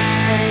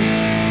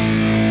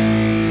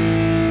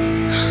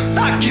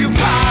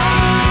 Occupy.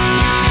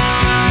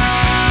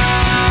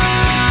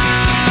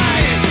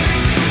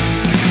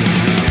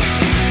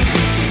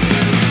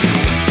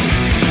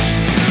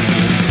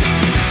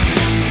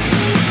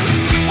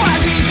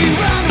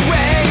 Run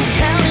away,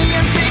 tell me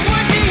everything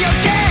would be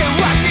okay.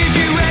 Why did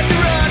you have to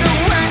run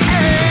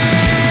away?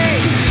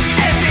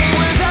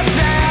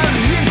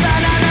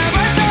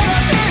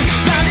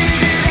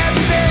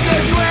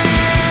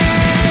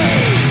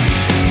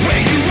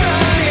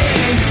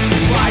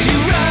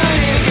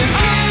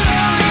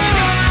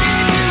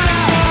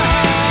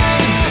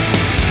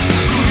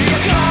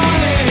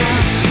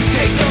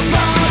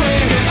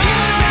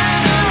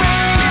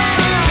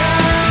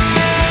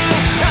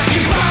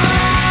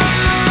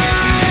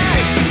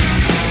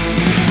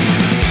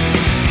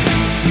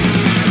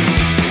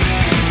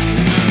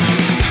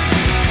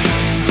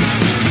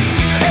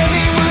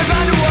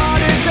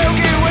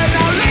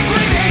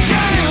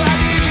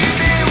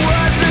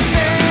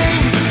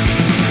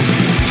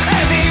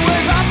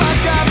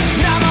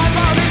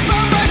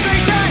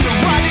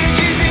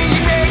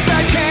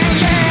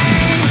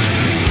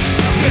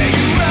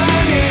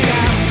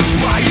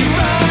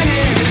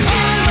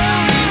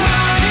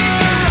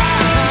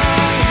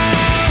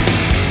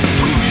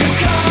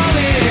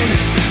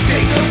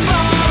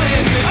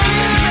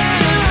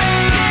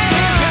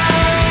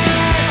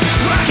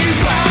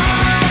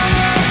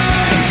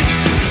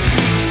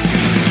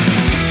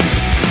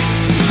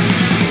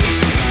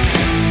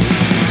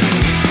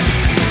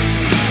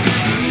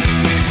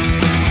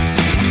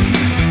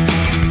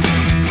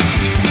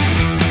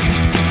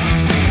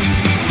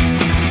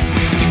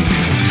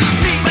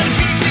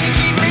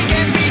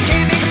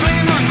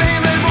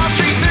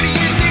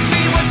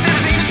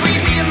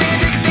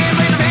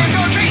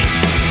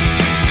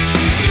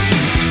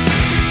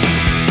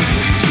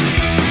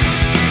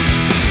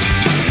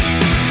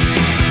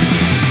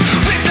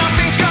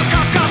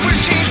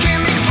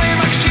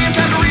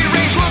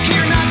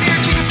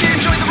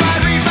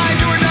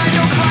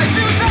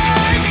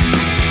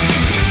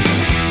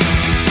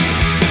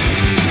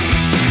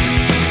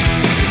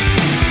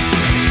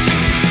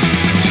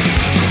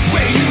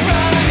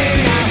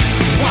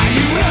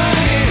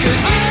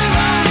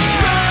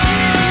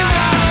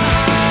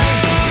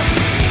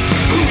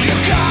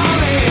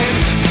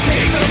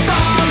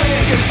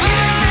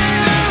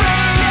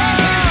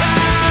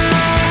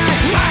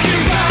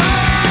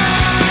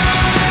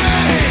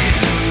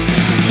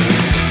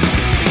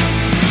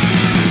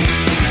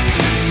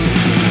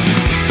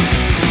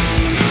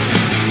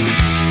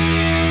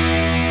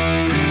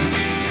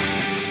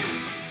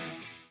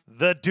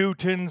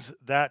 Dutons.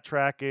 That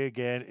track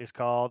again is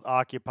called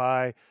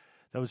Occupy.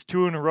 That was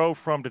 2 in a row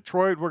from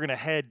Detroit. We're going to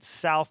head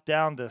south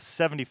down to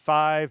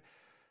 75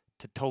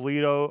 to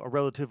Toledo, a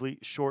relatively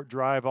short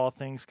drive, all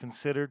things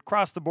considered.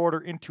 Cross the border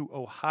into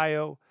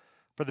Ohio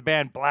for the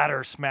band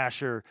Bladder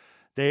Smasher.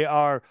 They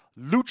are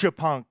lucha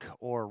punk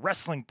or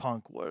wrestling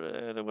punk,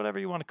 whatever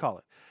you want to call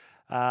it.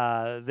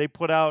 They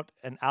put out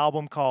an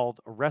album called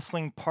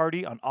Wrestling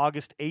Party on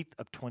August 8th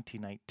of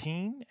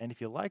 2019. And if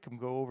you like them,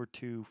 go over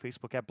to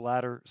Facebook at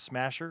Bladder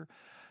Smasher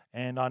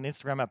and on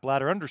Instagram at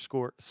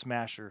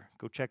Bladder_Smasher.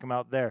 Go check them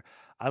out there.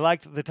 I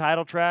liked the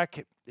title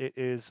track. It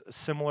is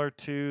similar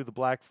to the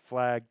Black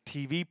Flag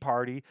TV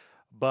Party,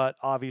 but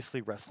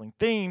obviously wrestling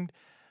themed.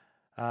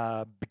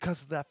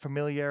 Because of that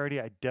familiarity,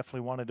 I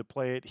definitely wanted to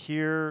play it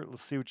here.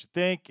 Let's see what you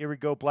think. Here we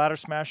go, Bladder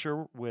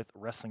Smasher with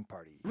Wrestling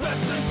Party.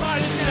 Wrestling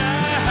party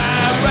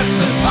tonight,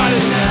 wrestling party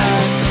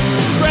tonight.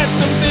 Grab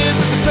some beers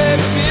at the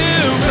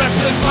pay-per-view.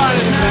 Wrestling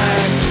party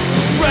tonight,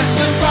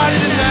 wrestling party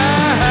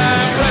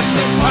tonight,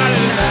 wrestling party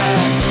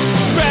tonight.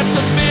 Grab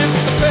some beers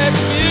at the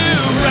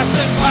pay-per-view.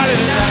 Wrestling party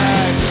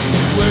tonight.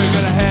 We're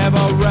gonna have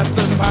a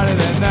wrestling party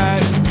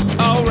tonight.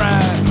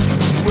 Alright,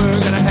 we're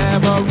gonna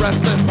have a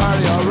wrestling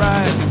party.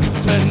 Alright,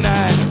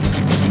 tonight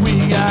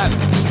we got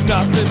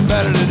nothing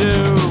better to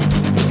do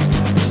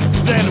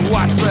than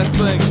watch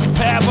wrestling,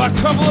 have a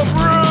couple of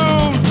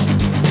brews.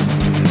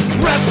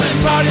 Wrestling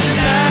party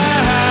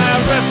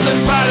tonight,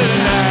 wrestling party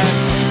tonight.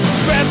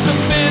 Grab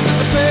some beers at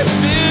the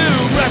pay-per-view.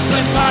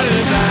 Wrestling party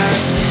tonight,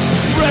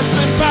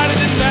 wrestling party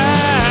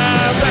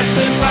tonight,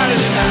 wrestling party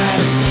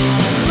tonight.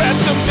 Grab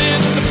some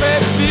beers at the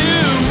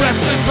pay-per-view.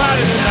 Wrestling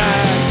party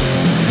tonight.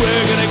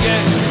 We're gonna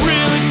get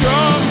really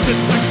drunk,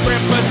 just like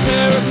Grandpa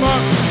Terry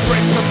Funk.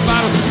 Break some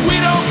bottles, we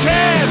don't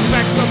care.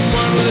 Smack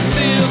someone with a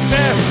steel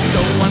chair.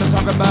 Don't wanna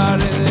talk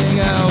about anything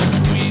else,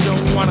 we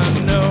don't wanna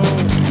know.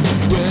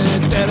 We're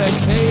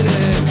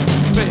dedicated,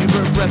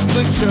 favorite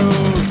wrestling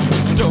shows.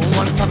 Don't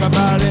wanna talk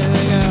about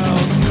anything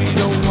else, we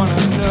don't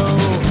wanna know.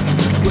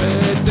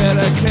 We're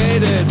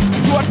dedicated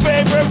to our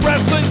favorite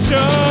wrestling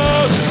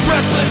shows.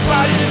 Wrestling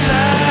party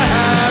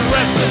tonight,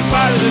 wrestling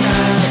party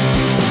tonight.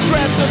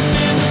 Grab some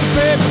beers at the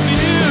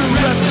pay-per-view.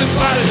 Wrestling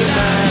party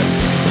tonight,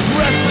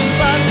 wrestling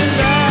party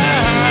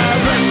tonight,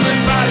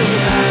 wrestling party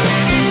tonight.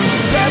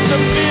 Grab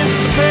some beers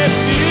at the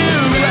pay-per-view.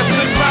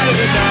 Wrestling party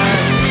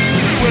tonight.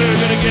 We're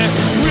gonna get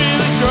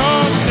really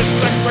drunk, just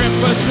like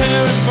Grandpa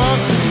Terry Funk.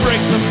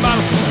 Break some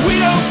bottles,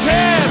 we don't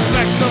care.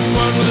 Smack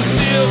someone with a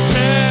steel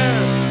chair.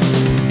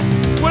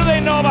 What do they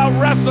know about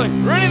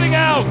wrestling or anything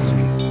else?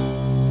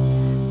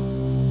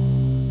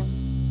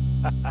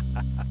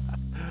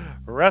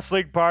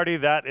 Wrestling Party,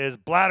 that is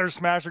Bladder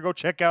Smasher. Go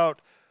check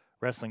out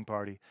Wrestling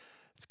Party.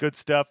 It's good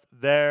stuff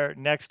there.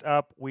 Next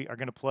up, we are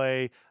going to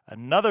play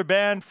another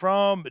band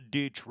from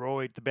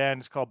Detroit. The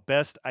band is called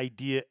Best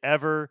Idea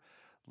Ever.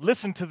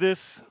 Listen to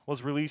This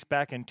was released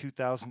back in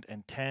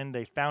 2010.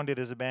 They founded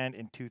as a band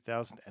in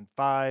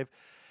 2005.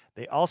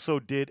 They also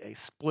did a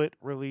split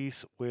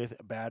release with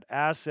Bad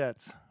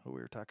Assets, who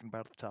we were talking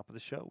about at the top of the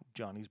show,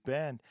 Johnny's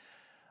band.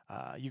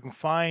 You can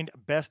find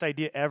Best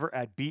Idea Ever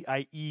at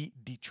BIE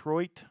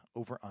Detroit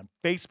over on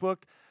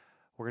Facebook.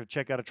 We're going to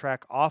check out a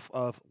track off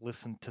of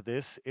Listen to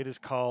This. It is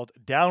called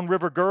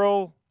Downriver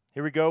Girl.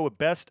 Here we go with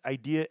Best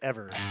Idea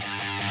Ever.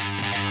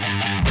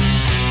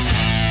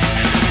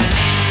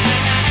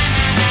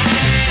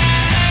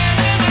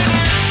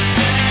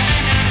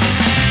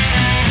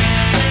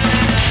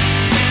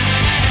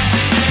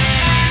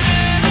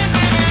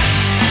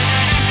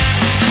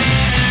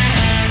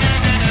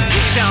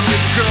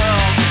 Downriver girl,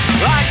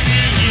 I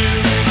see you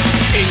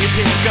in your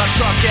pickup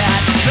truck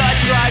at the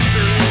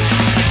drive-thru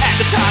at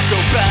the Taco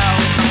Bell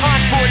on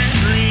 4th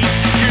Street.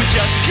 You're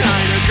just the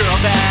kind of girl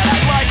that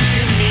I'd like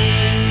to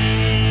meet.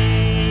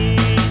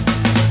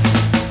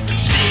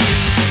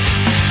 She's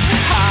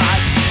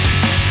hot,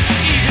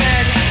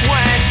 even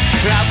when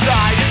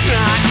outside it's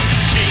not.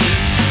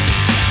 She's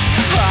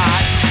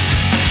hot,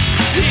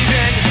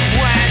 even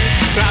when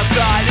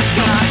outside it's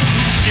not.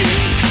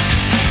 She's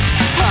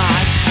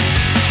hot,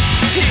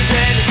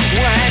 even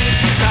when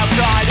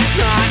outside it's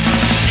not.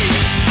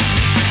 She's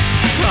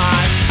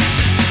hot,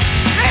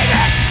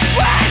 even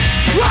when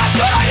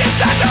outside it's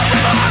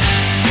not.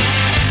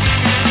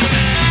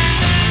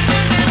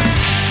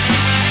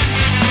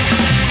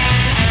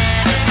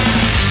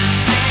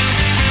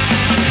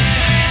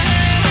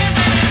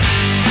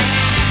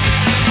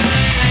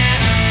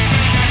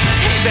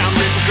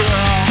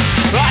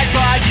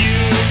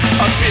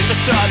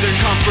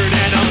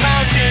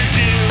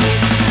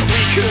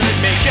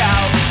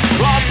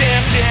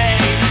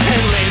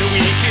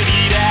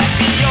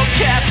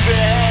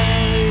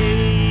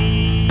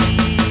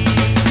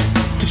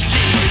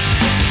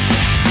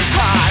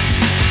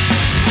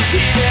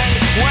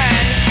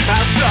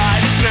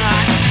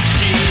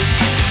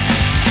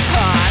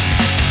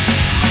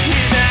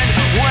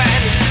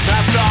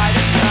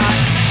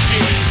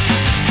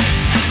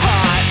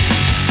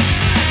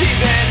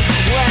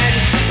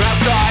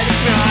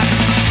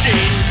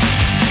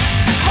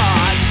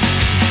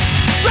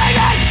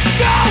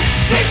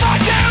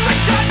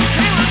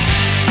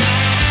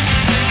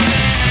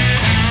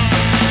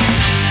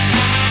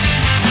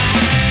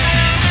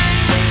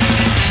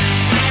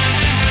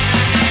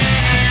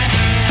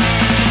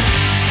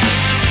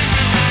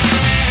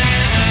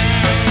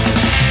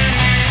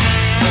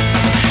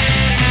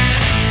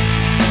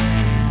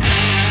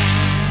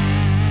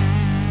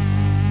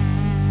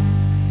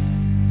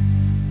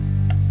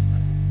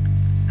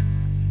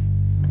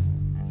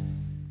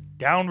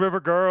 Downriver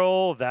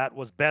Girl, that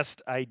was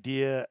best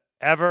idea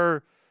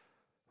ever.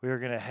 We are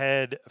going to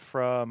head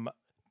from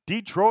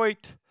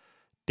Detroit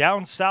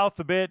down south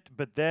a bit,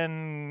 but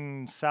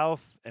then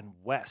south and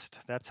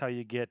west. That's how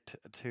you get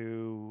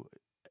to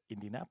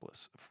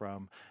Indianapolis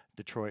from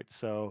Detroit.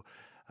 So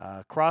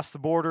cross the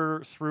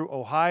border through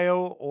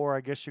Ohio, or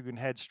I guess you can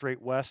head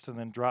straight west and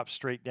then drop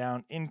straight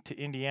down into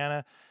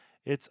Indiana.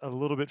 It's a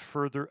little bit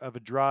further of a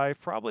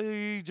drive,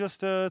 probably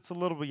just it's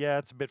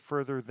a bit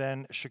further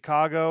than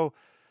Chicago.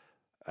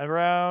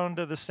 Around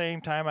the same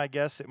time, I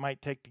guess, it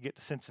might take to get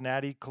to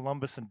Cincinnati.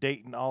 Columbus and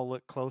Dayton all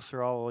look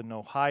closer, all in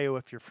Ohio,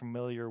 if you're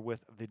familiar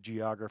with the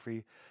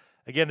geography.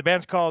 Again, the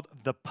band's called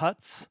The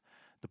Putz.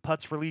 The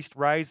Putz released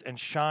Rise and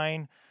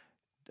Shine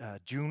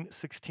June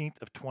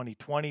 16th of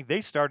 2020.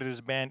 They started as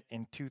a band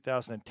in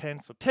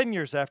 2010, so 10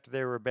 years after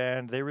they were a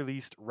band, they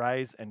released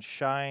Rise and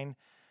Shine.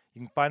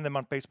 You can find them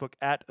on Facebook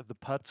at The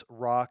Putz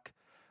Rock,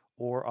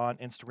 or on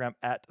Instagram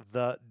at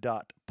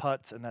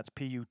the.putz, and that's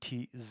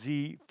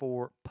Putz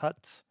for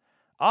Putz.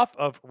 Off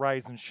of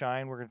Rise and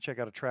Shine, we're going to check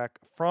out a track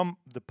from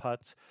The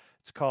Putz.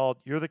 It's called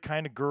You're the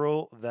Kind of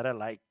Girl That I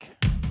Like.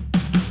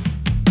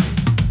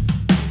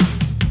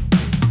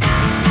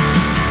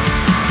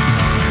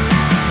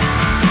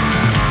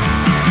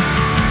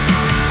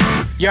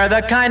 You're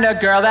the kind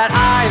of girl that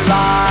I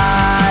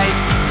like.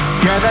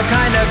 You're the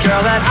kind of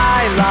girl that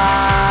I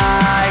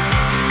like.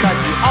 'Cause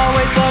you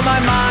always blow my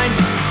mind.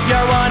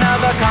 You're one of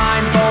a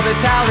kind, bold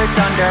italics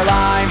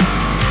underlined.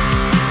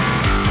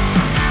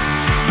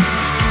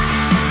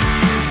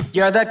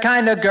 You're the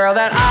kind of girl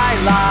that I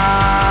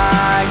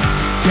like.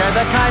 You're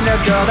the kind of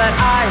girl that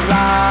I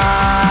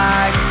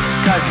like.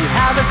 'Cause you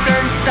have a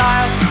certain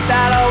style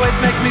that always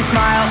makes me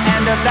smile,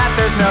 and of that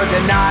there's no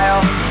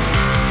denial.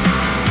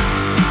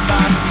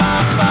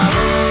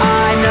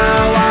 I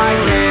know I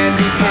can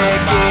be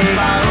picky.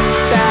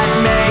 That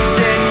makes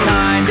it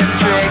kind of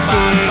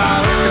tricky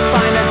to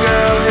find a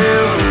girl who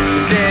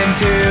is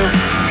into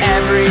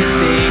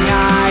everything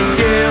I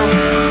do.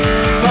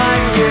 But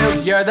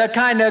you're the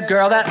kind of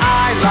girl that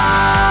I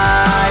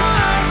like.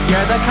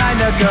 You're the kind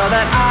of girl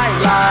that I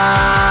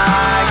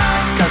like.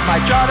 'Cause my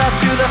jaw drops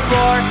to the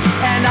floor,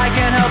 and I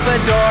can't help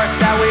adore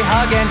that we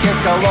hug and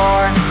kiss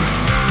galore.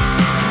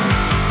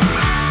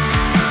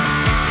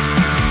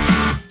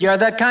 You're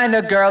the kind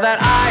of girl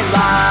that I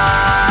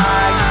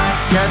like.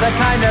 You're the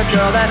kind of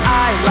girl that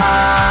I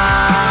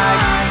like.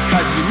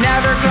 'Cause you've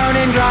never grown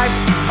in gripe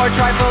or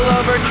trifle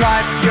over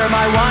tripe. You're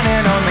my one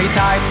and only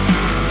type.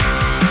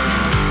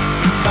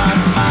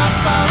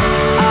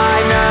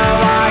 I know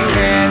I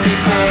can be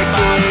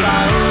picky.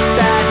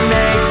 That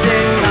makes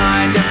it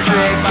kind of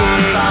tricky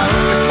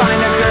to find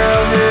a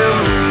girl who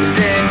is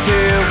into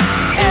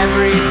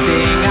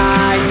everything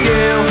I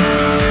do.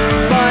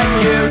 But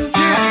you do.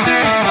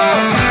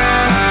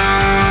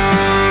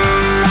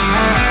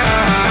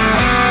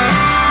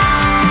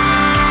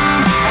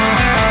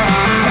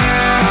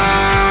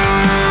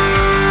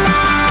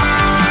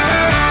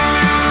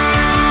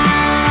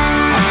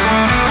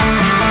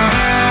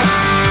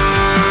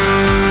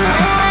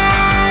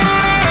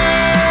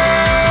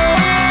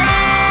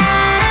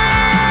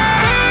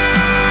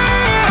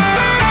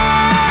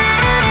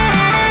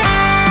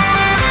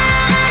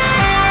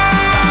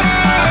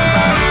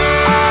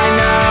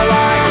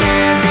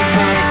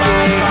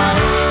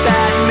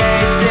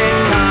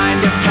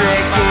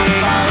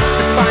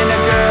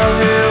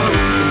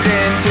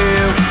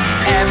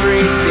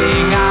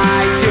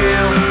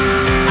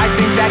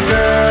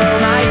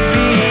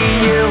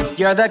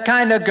 You're the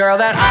kind of girl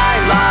that I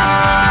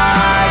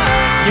like.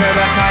 You're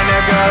the kind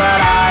of girl that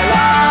I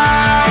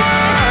like.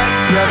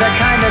 You're the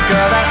kind of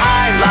girl that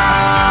I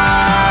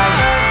like.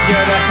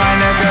 You're the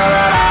kind of girl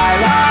that I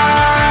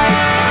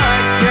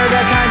like. You're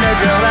the kind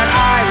of girl that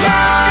I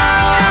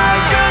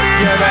like.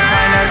 You're the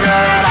kind of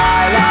girl that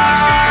I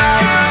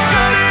like.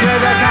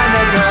 You're the kind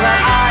of girl that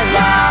I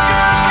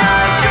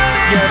like.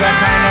 You're the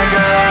kind of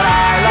girl that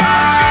I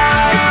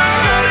like.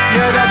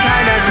 You're the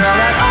kind of girl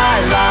that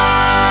I like.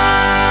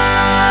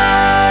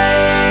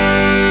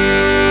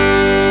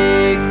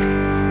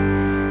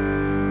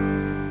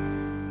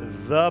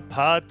 The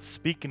Putz.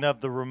 Speaking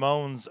of the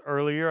Ramones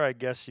earlier, I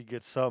guess you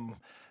get some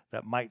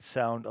that might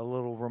sound a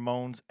little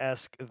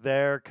Ramones-esque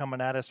there coming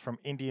at us from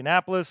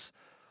Indianapolis.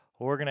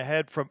 We're going to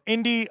head from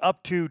Indy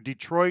up to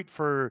Detroit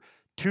for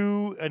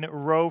two in a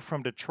row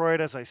from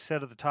Detroit. As I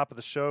said at the top of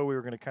the show, we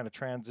were going to kind of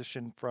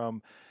transition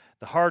from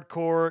the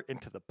hardcore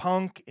into the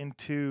punk,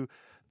 into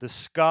the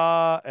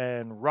ska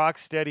and rock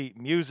steady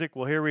music.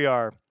 Well, here we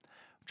are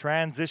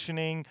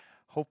transitioning.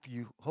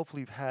 Hopefully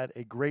you've had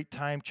a great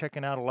time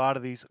checking out a lot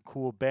of these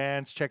cool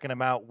bands, checking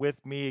them out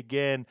with me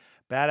again.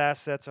 Bad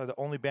Assets are the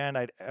only band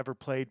I'd ever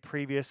played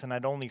previous, and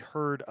I'd only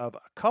heard of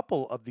a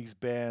couple of these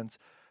bands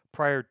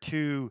prior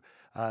to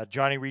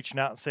Johnny reaching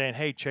out and saying,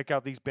 hey, check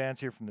out these bands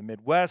here from the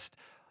Midwest.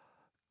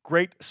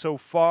 Great so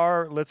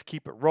far. Let's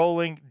keep it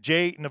rolling.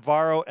 Jay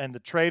Navarro and the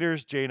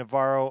Traders. Jay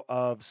Navarro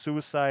of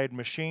Suicide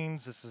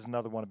Machines. This is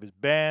another one of his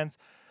bands.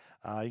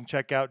 You can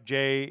check out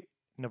Jay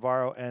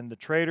Navarro and the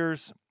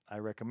Traders. I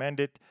recommend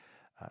it.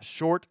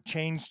 Short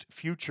Changed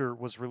Future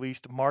was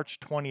released March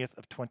 20th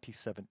of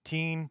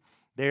 2017.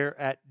 They're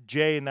at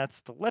J, and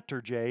that's the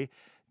letter J,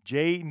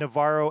 J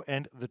Navarro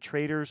and the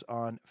Traders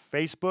on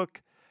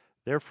Facebook.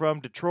 They're from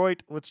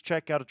Detroit. Let's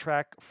check out a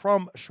track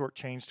from Short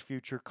Changed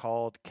Future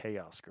called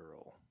Chaos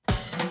Girl.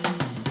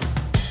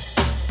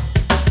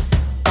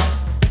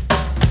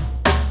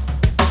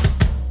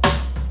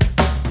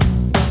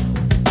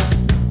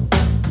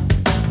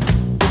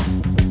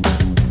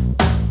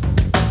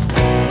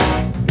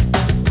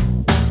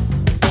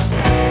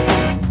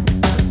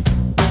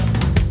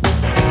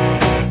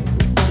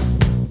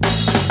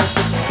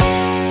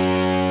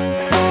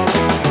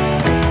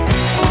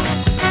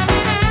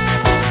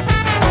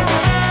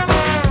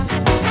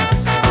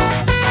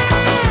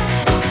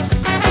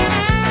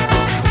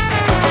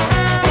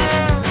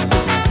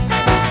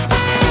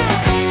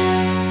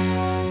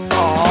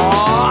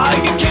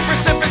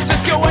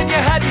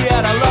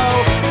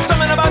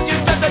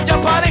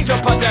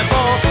 Jump on that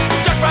ball.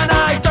 Dark brown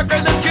eyes, darker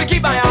lips, can't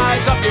keep my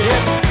eyes off your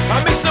hips.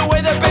 I miss the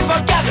way that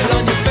paper gathered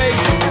on your face.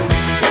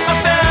 If I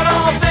said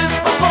all this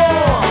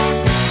before,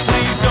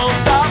 please don't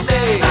stop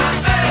me.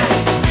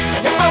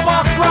 If I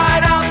walk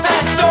right out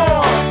that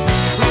door,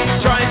 please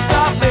try and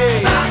stop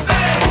me.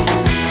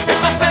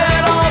 If I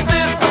said all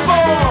this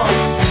before,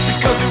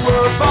 because we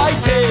were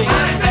fighting.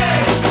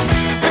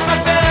 If I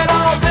said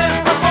all this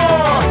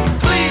before,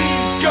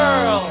 please,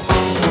 girl.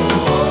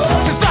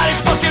 Society's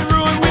fucking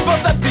ruined, we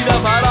both emptied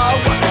up our all.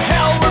 What the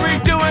hell were we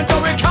doing?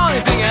 Don't recall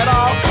anything at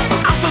all.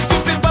 I'm so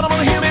stupid, but I'm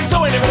only human,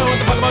 so I never know what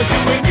the fuck I was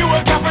doing. You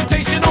were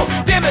confrontational,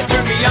 damn it,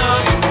 turn me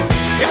on.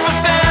 If I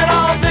said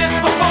all this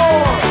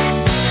before,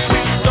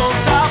 please don't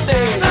stop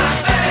me.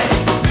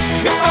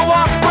 If I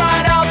walk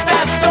right out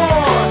that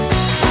door,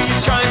 please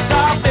try and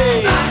stop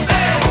me.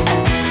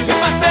 If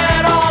I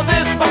said all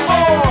this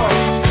before,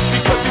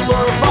 because you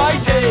were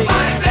fighting.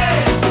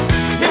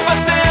 If I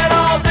said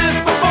all this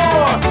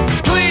before,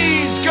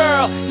 please,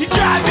 girl, you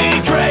drive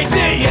me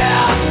crazy, yeah.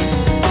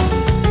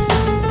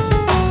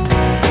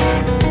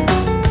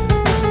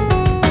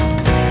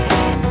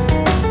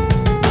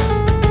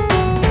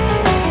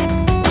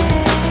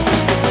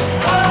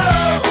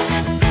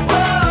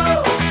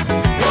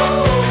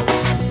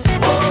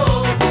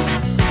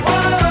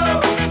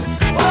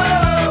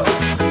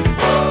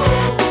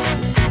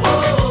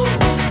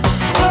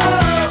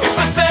 If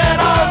I said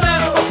all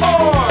this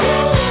before,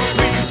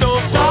 please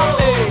don't stop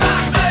me.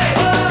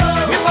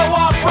 If I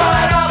walk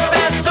right out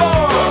that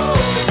door,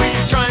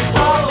 please try and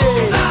stop me.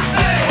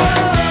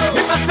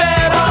 If I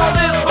said all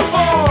this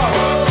before,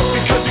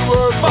 because you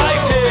were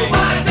fighting.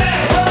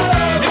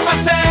 If I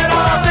said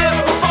all this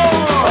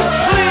before,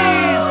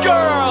 please,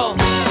 girl.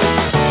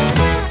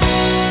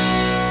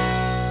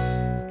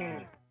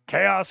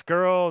 Chaos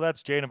Girl,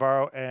 that's Jay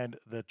Navarro and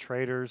the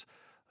Traders.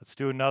 Let's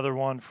do another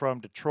one from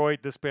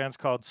Detroit. This band's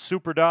called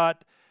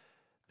Superdot.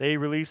 They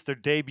released their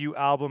debut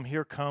album,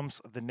 Here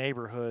Comes the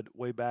Neighborhood,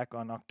 way back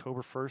on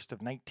October 1st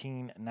of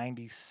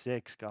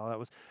 1996. God, that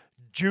was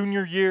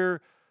junior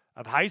year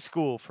of high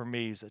school for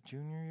me. Is that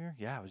junior year?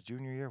 Yeah, it was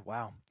junior year.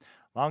 Wow.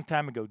 Long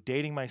time ago,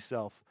 dating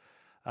myself.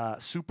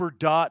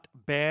 Superdot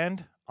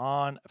Band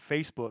on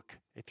Facebook,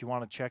 if you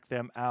want to check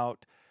them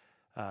out.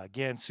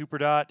 Again,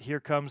 Superdot, Here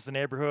Comes the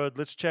Neighborhood.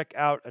 Let's check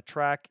out a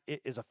track.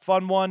 It is a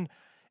fun one.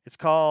 It's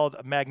called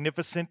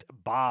Magnificent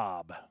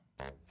Bob.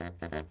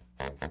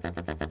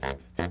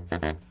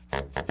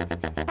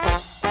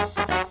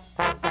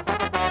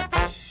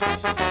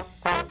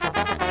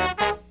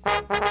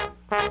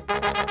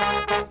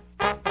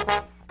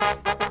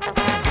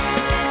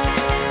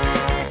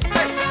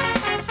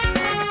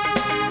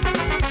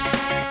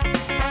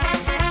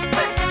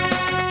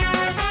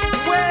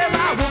 Well,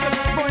 I woke up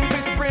this morning,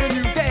 faced a brand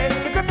new day.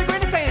 I grabbed a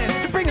grain of sand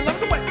to bring a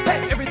love away.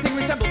 Hey, everything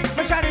resembles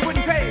my shiny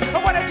wooden gray.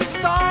 I wanted to teach a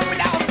song, but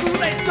now it's too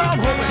late, so I'm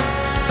hoping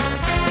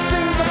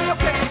things will be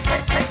okay.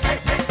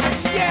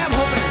 Yeah, I'm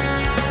hoping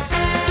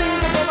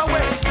things will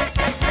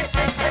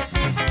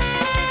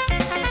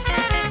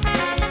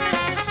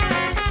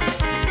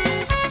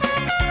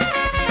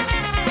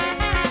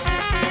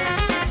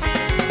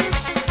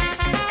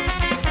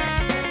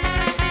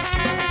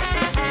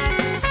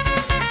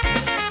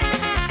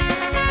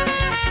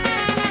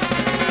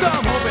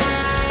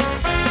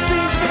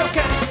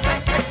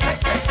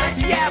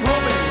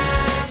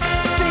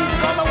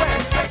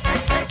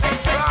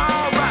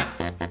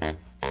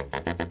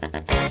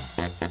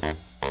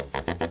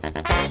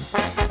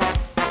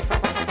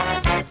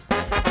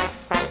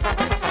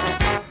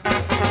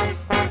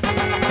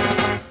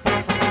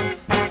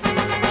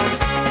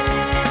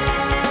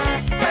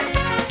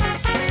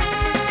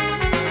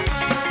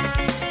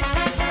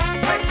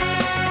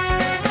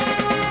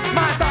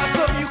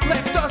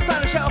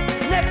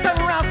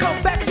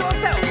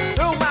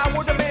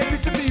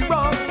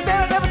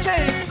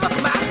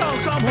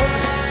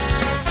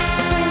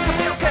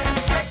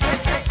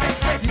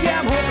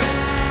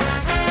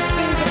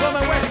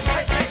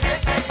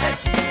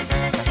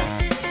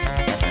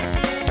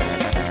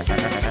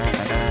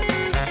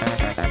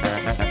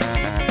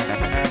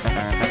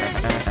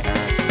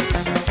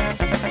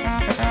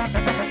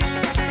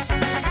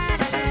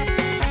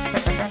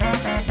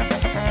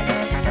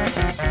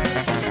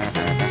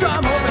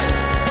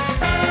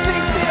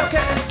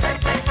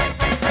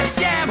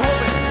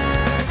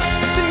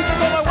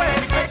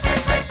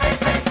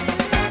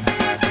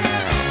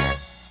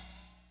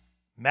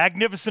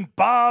Magnificent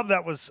Bob,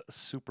 that was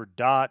Super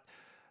Dot.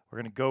 We're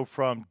going to go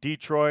from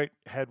Detroit,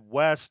 head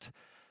west.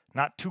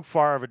 Not too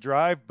far of a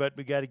drive, but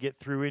we got to get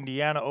through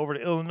Indiana, over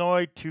to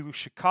Illinois, to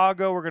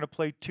Chicago. We're going to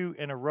play 2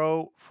 in a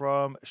row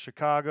from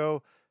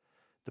Chicago.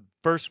 The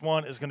first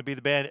one is going to be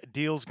the band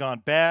Deals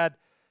Gone Bad.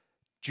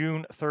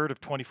 June 3rd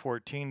of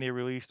 2014, they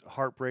released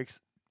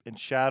Heartbreaks and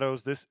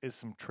Shadows. This is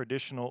some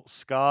traditional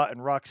ska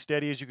and rock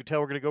steady. As you can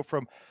tell, we're going to go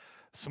from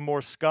some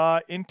more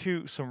ska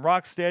into some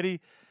rock steady.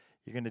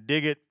 You're going to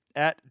dig it.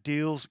 At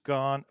Deals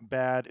Gone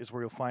Bad is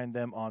where you'll find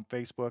them on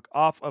Facebook.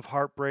 Off of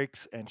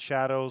Heartbreaks and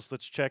Shadows,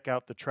 let's check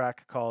out the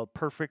track called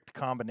Perfect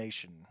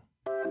Combination.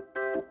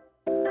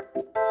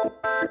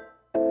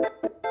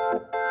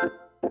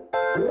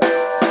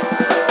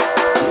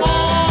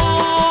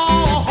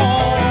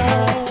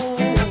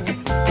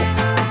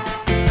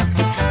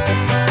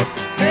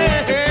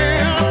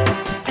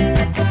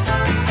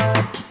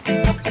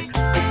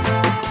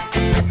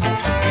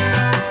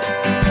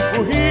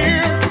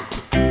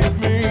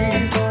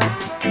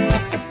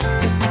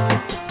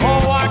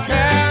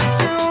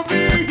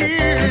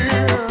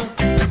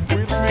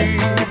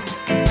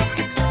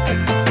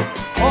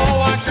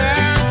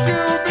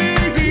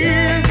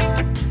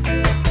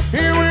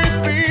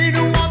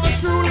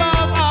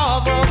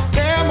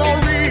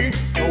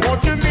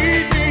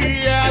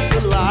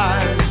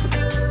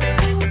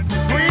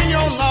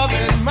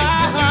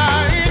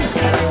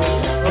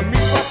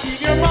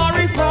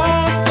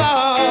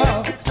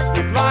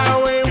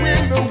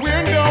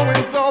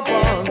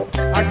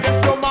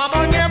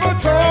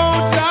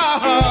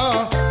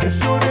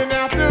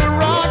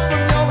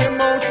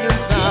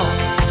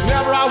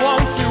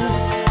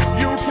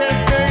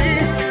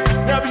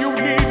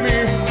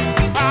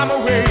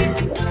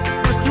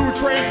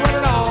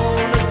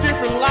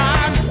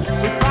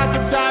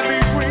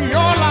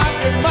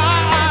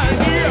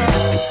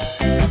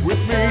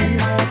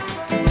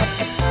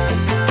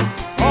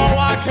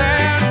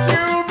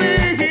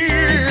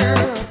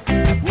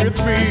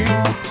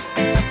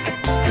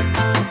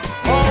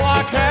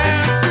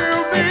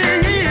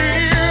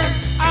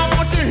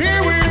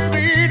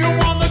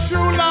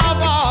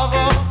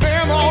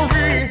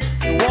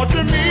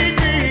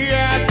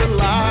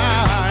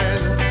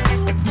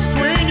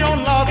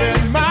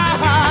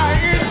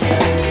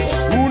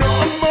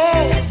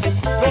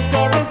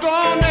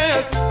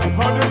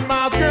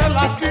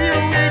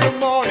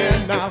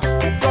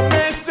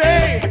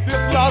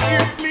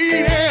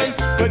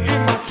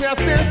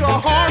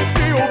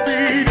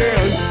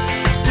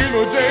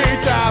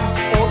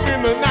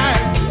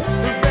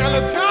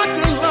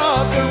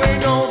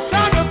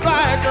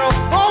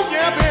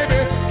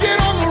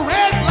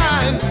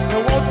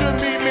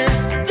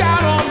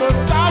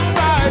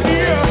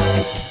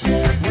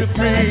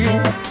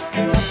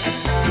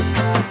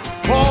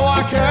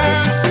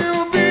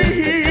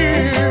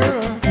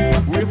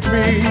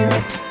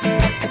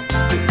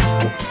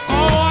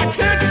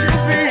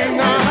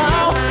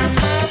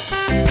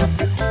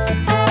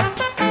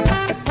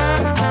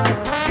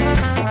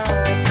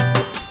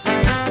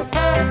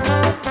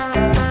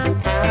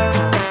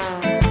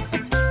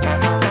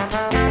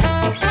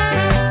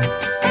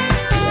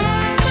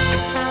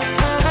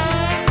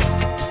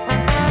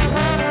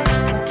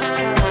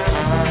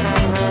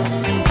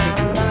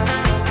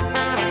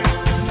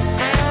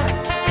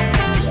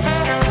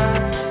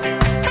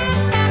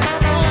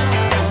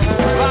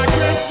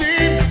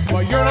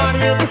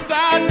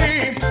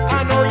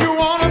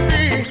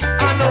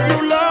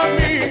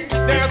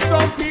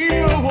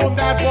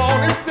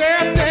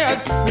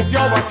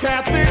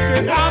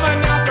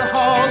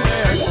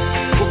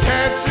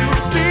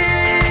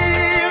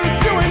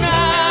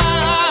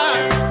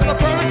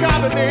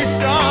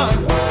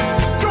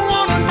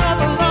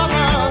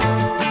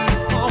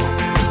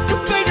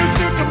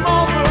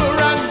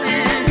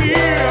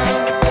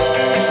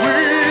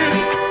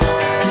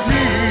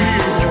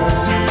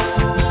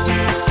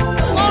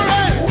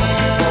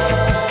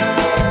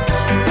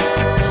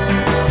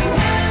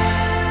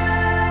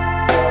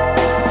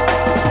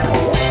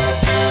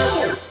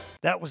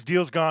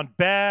 Deals Gone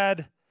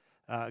Bad.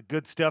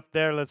 Good stuff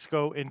there. Let's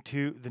go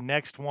into the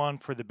next one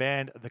for the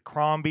band The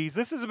Crombies.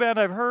 This is a band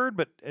I've heard,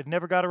 but it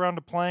never got around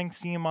to playing.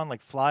 See them on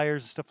like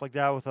flyers and stuff like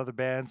that with other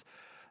bands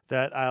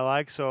that I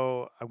like.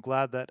 So I'm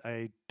glad that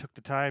I took the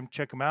time to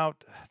check them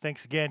out.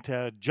 Thanks again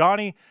to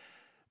Johnny.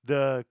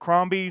 The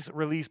Crombies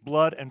released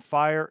Blood and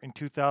Fire in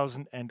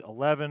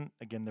 2011.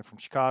 Again, they're from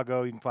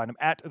Chicago. You can find them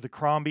at The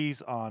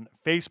Crombies on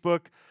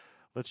Facebook.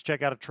 Let's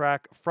check out a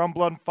track from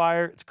Blood and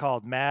Fire. It's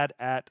called Mad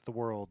at the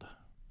World.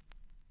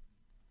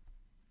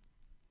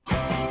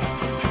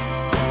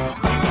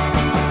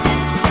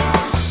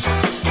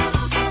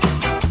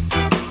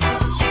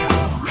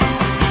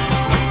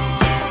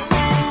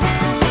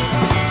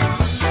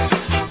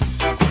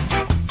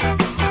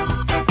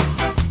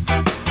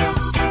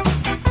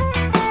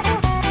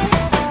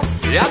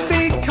 I'd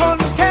be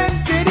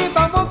contented if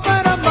I were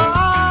for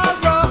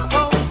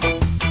tomorrow.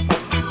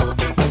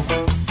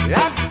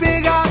 That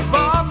big old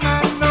bomb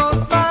that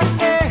knows my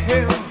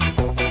name.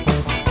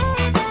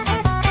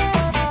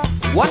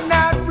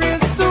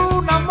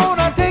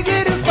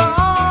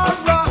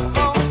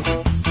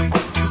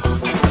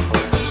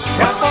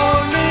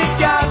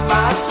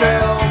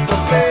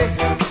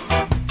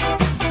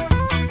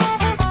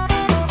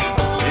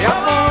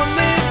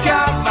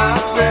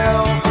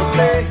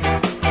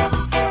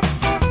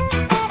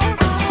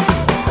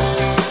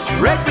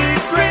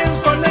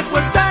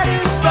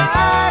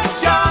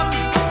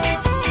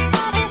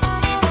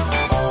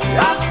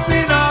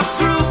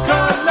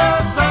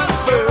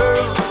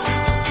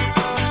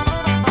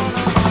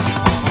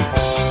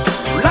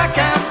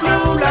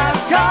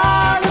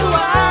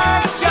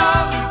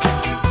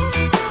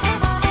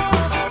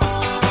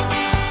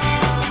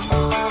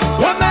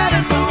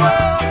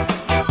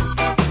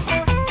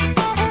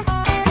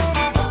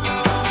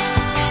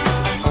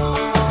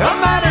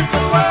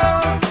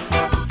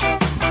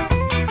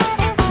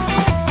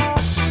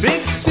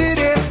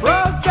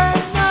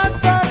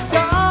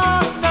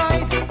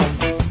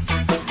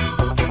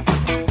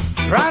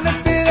 Trying to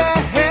fill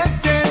that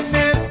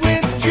emptiness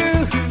with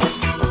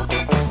juice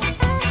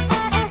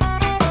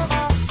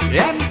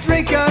and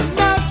drink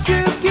enough to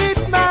keep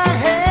my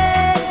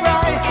head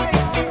right.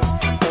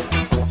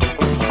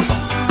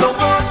 No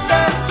one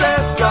that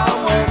says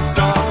someone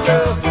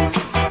softer.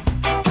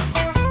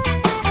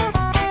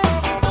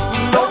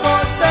 No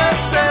one that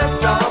says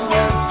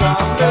someone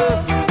softer.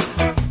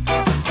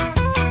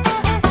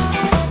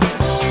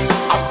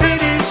 I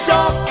finish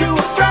off to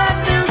a brand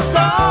new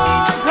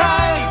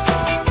sunrise.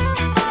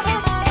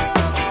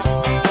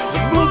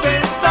 The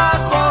moving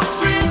sidewalk,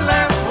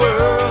 streetlamps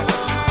whirl.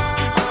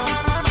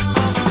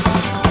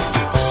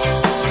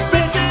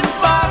 Spinning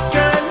five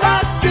till I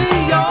see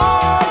your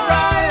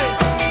eyes.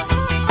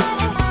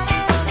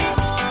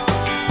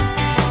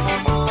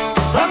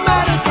 I'm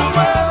mad at the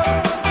world.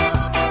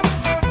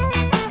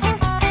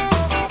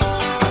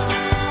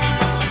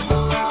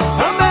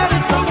 I'm mad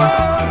at the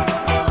world.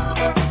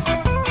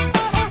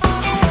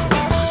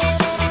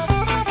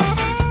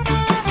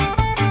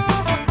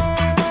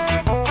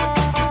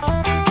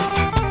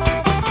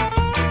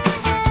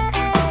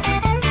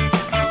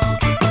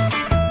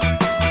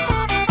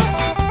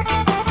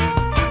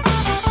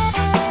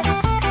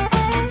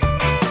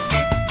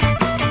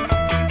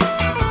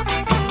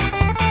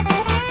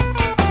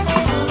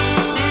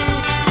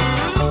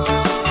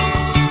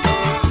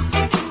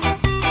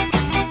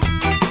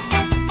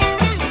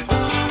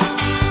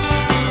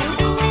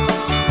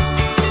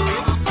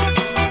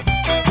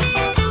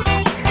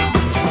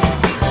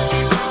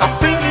 I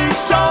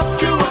finish off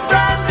to a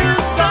brand new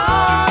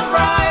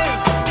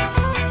sunrise.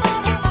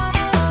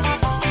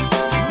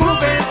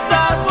 Moving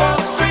sidewalk,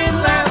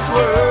 streetlamps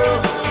whirl.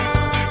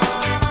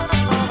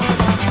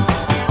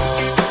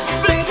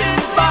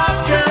 Splitting five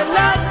till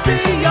I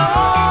see your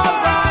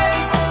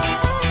eyes.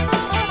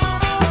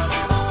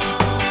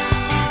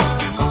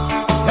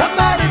 I'm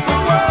mad at the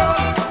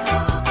world.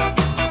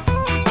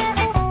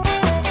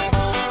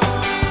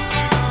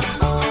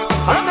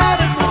 I'm mad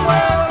at the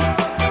world.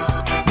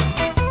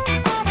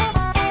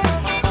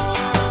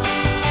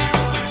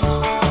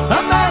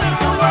 I'm mad at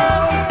the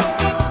world.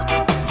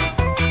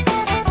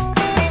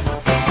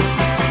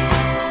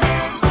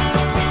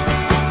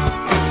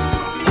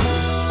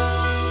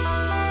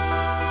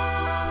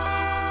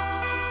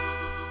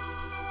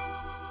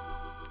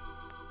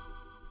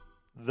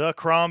 The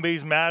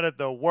Crombies, Mad at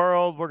the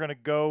World. We're going to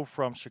go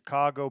from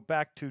Chicago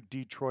back to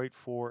Detroit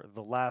for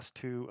the last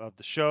two of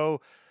the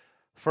show.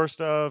 First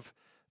of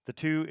the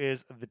two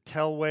is the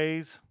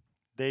Tellways.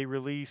 They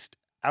released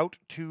Out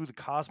to the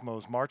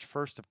Cosmos March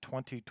 1st of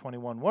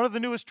 2021. One of the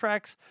newest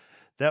tracks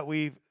that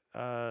we've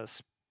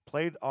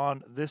played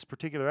on this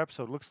particular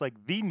episode. Looks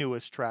like the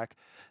newest track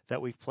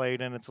that we've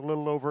played, and it's a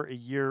little over a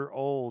year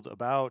old,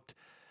 about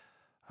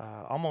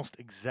almost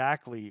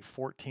exactly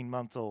 14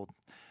 months old.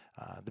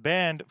 The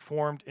band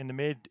formed in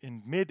mid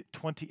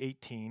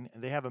 2018,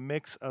 and they have a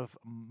mix of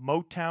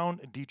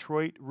Motown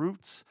Detroit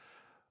roots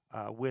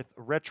with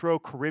retro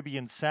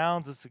Caribbean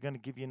sounds. This is going to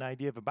give you an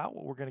idea of about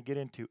what we're going to get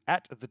into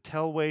at the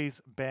Tellways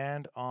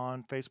Band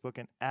on Facebook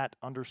and at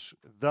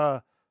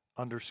the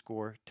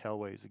underscore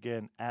Tellways.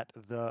 Again, at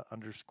the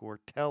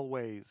underscore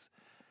Tellways.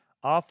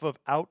 Off of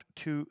Out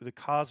to the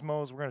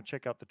Cosmos, we're going to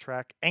check out the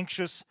track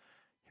Anxious.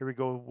 Here we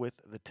go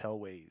with the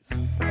Tellways.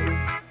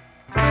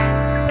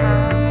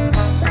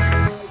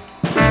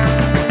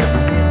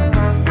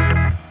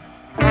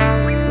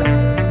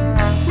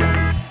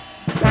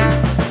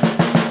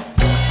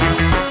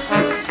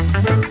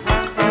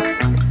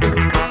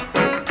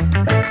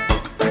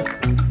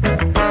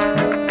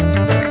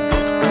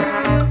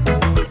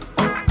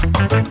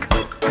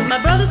 My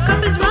brother's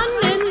cup is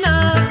running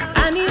out,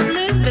 and he's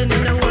living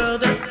in a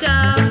world of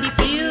doubt. He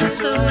feels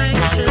so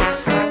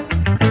anxious.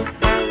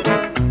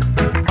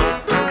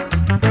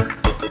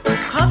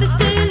 Coffee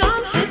stain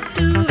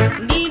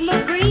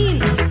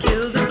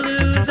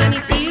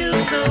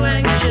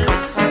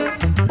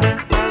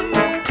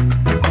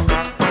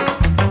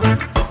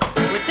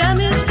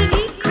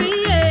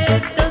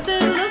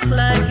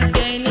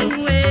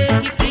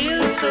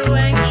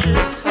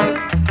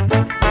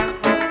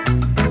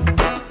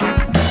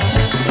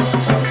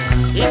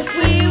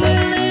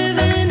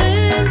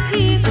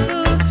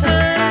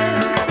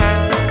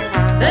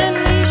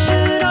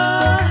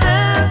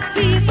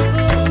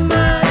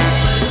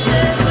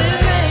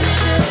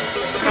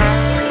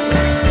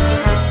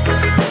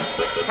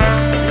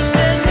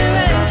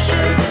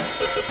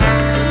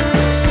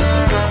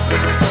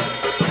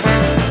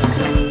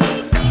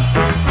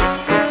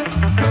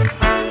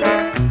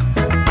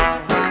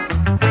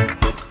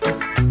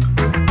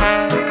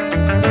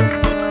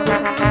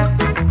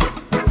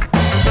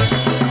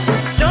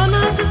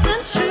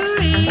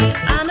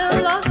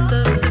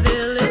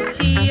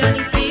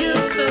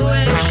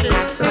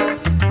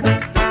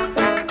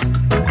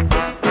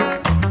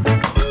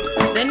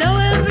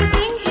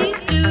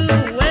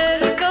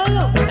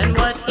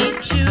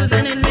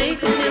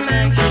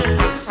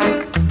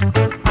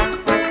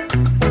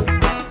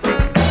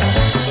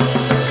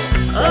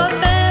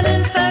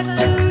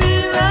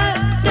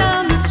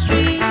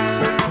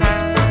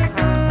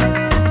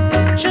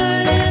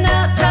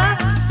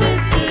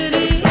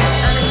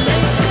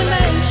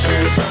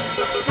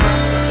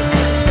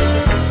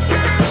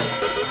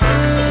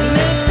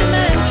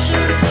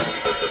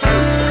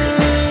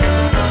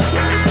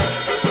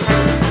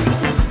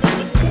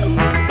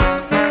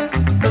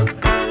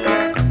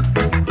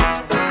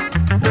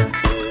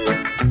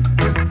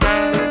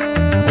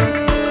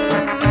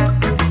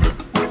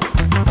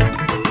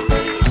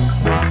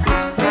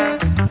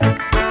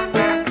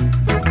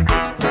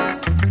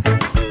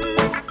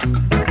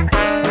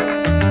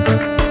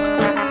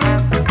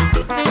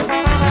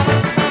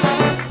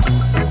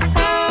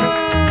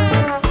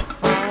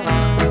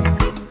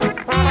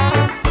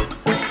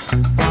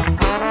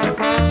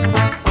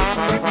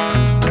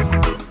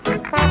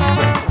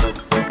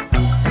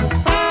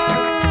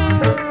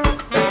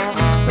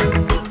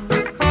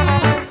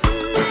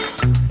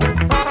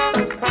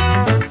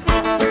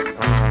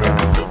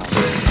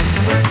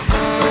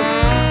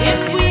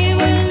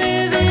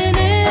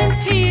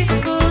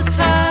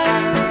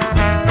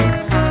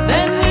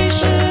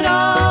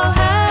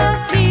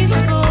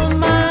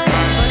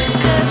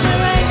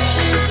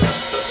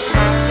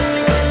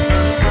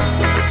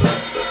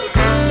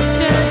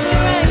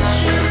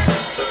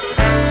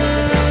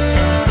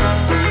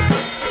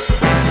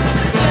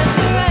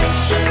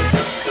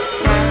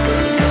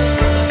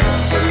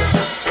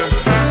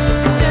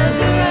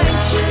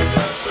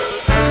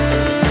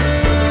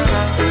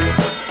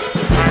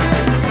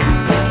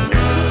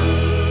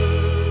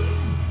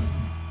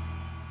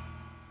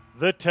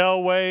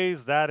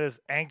Hotelways, that is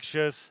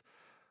Anxious.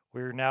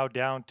 We're now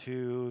down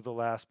to the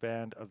last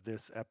band of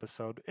this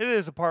episode. It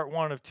is a part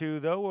 1 of 2,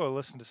 though. We'll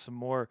listen to some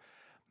more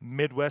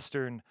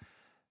Midwestern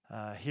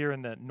here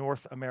in the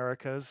North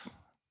Americas,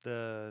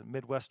 the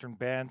Midwestern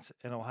bands,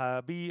 and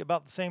it'll be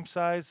about the same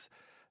size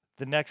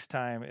the next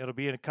time. It'll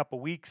be in a couple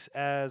weeks,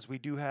 as we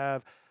do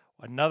have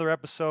another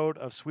episode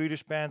of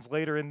Swedish bands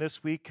later in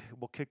this week.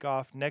 We'll kick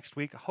off next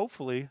week.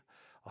 Hopefully,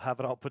 I'll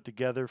have it all put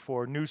together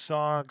for new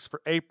songs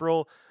for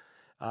April.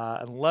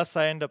 Unless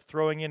I end up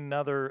throwing in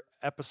another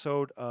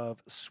episode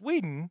of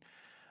Sweden,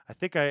 I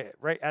think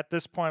right at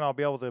this point I'll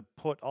be able to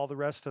put all the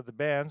rest of the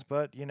bands,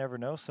 but you never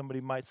know. Somebody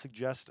might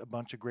suggest a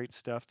bunch of great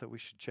stuff that we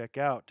should check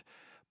out.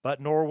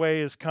 But Norway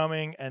is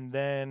coming, and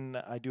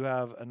then I do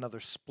have another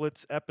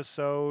Splits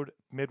episode.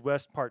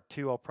 Midwest Part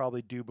 2 I'll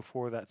probably do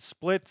before that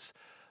Splits,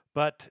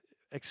 but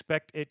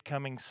expect it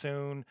coming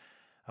soon.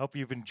 I hope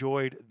you've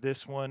enjoyed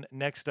this one.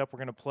 Next up, we're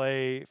going to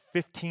play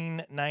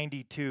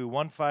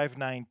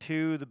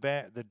 1592.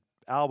 The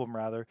album,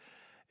 rather,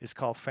 is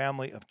called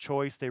Family of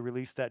Choice. They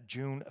released that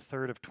June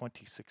 3rd of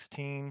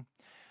 2016.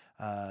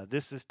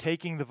 This is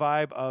taking the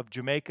vibe of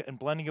Jamaica and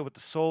blending it with the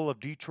soul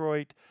of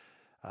Detroit.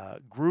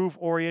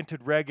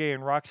 Groove-oriented reggae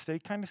and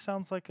rocksteady. Kind of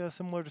sounds like a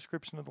similar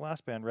description of the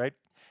last band, right?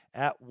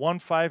 At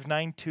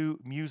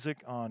 1592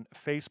 Music on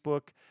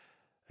Facebook.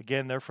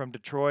 Again, they're from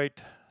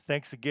Detroit.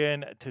 Thanks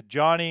again to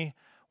Johnny.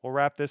 We'll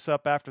wrap this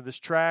up after this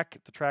track.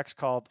 The track's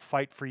called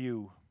Fight for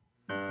You.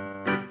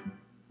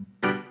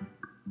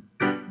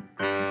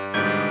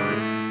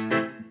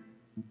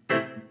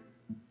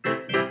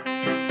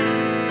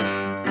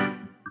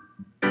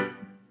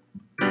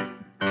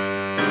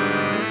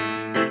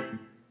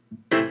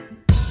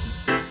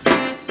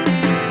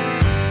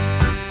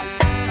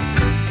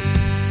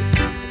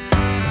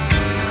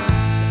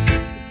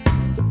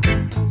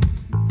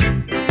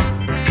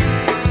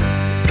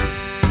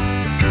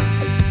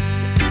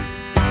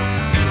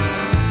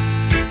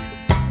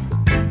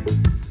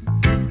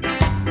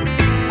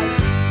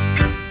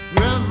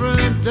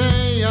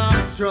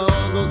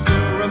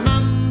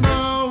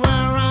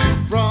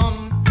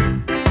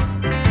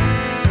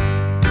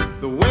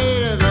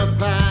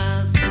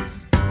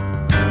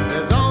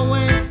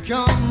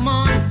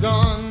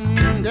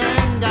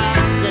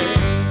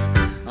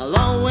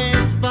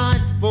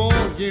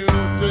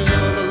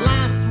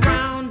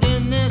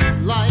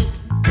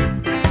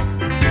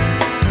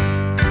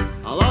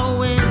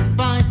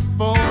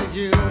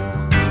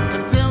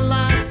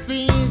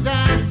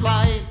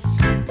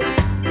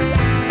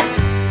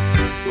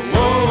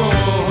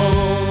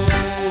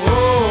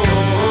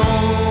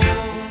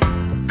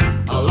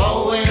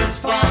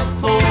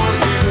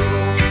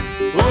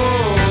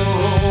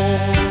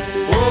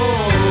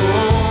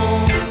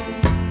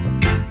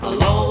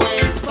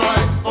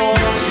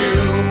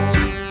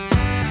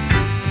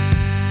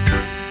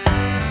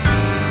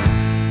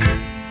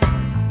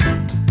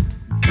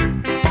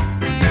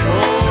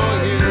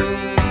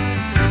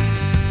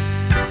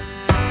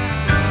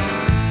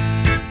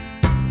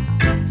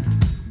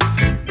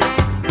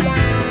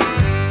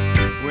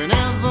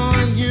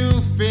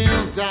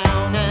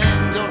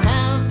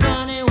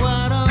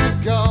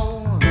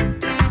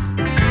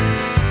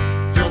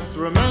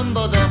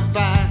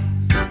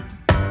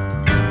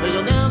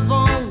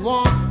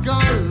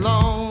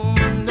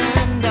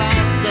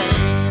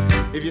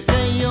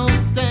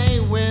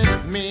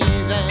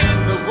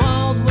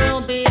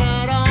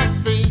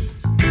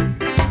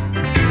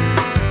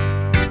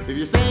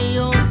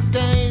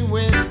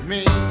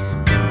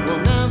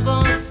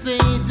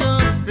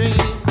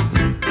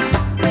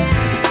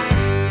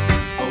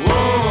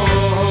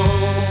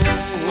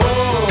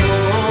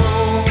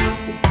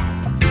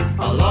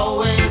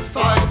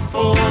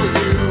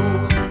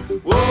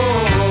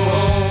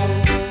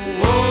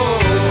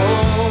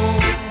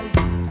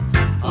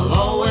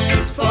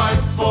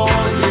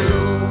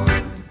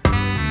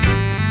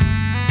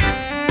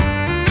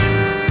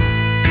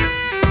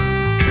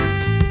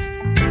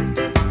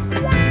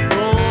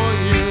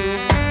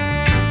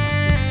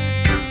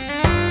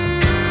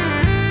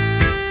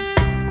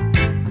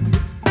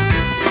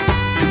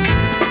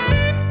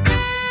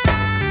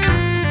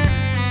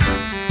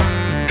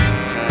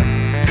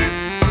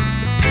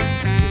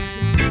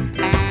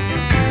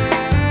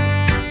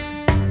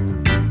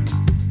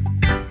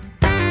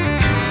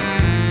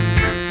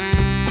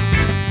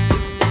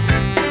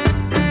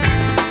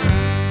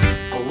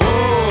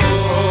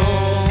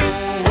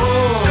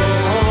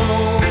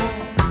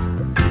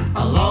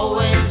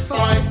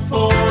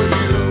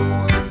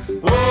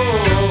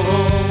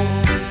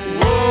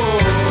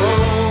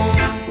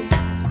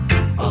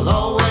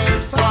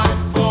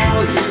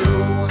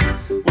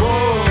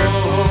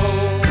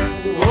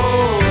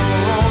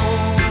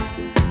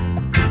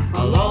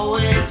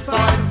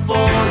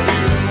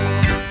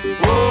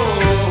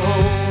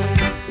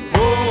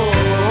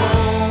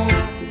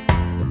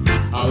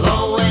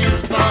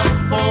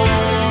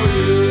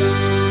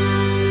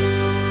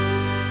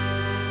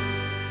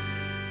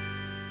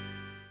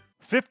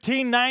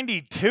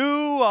 1592,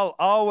 I'll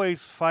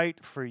always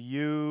fight for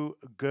you.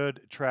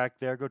 Good track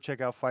there. Go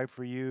check out Fight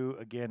for You.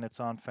 Again, it's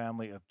on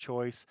Family of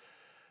Choice.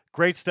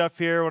 Great stuff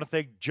here. I want to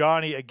thank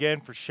Johnny again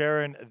for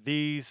sharing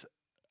these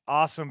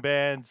awesome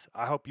bands.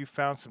 I hope you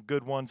found some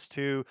good ones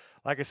too.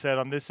 Like I said,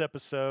 on this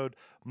episode,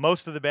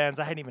 most of the bands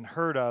I hadn't even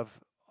heard of,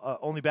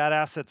 only Bad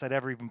Assets I'd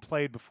ever even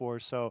played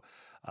before. So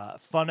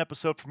fun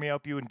episode for me. I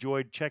hope you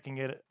enjoyed checking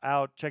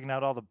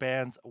out all the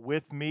bands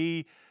with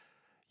me.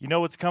 You know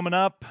what's coming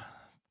up.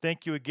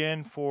 Thank you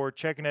again for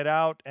checking it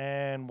out,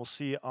 and we'll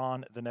see you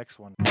on the next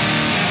one.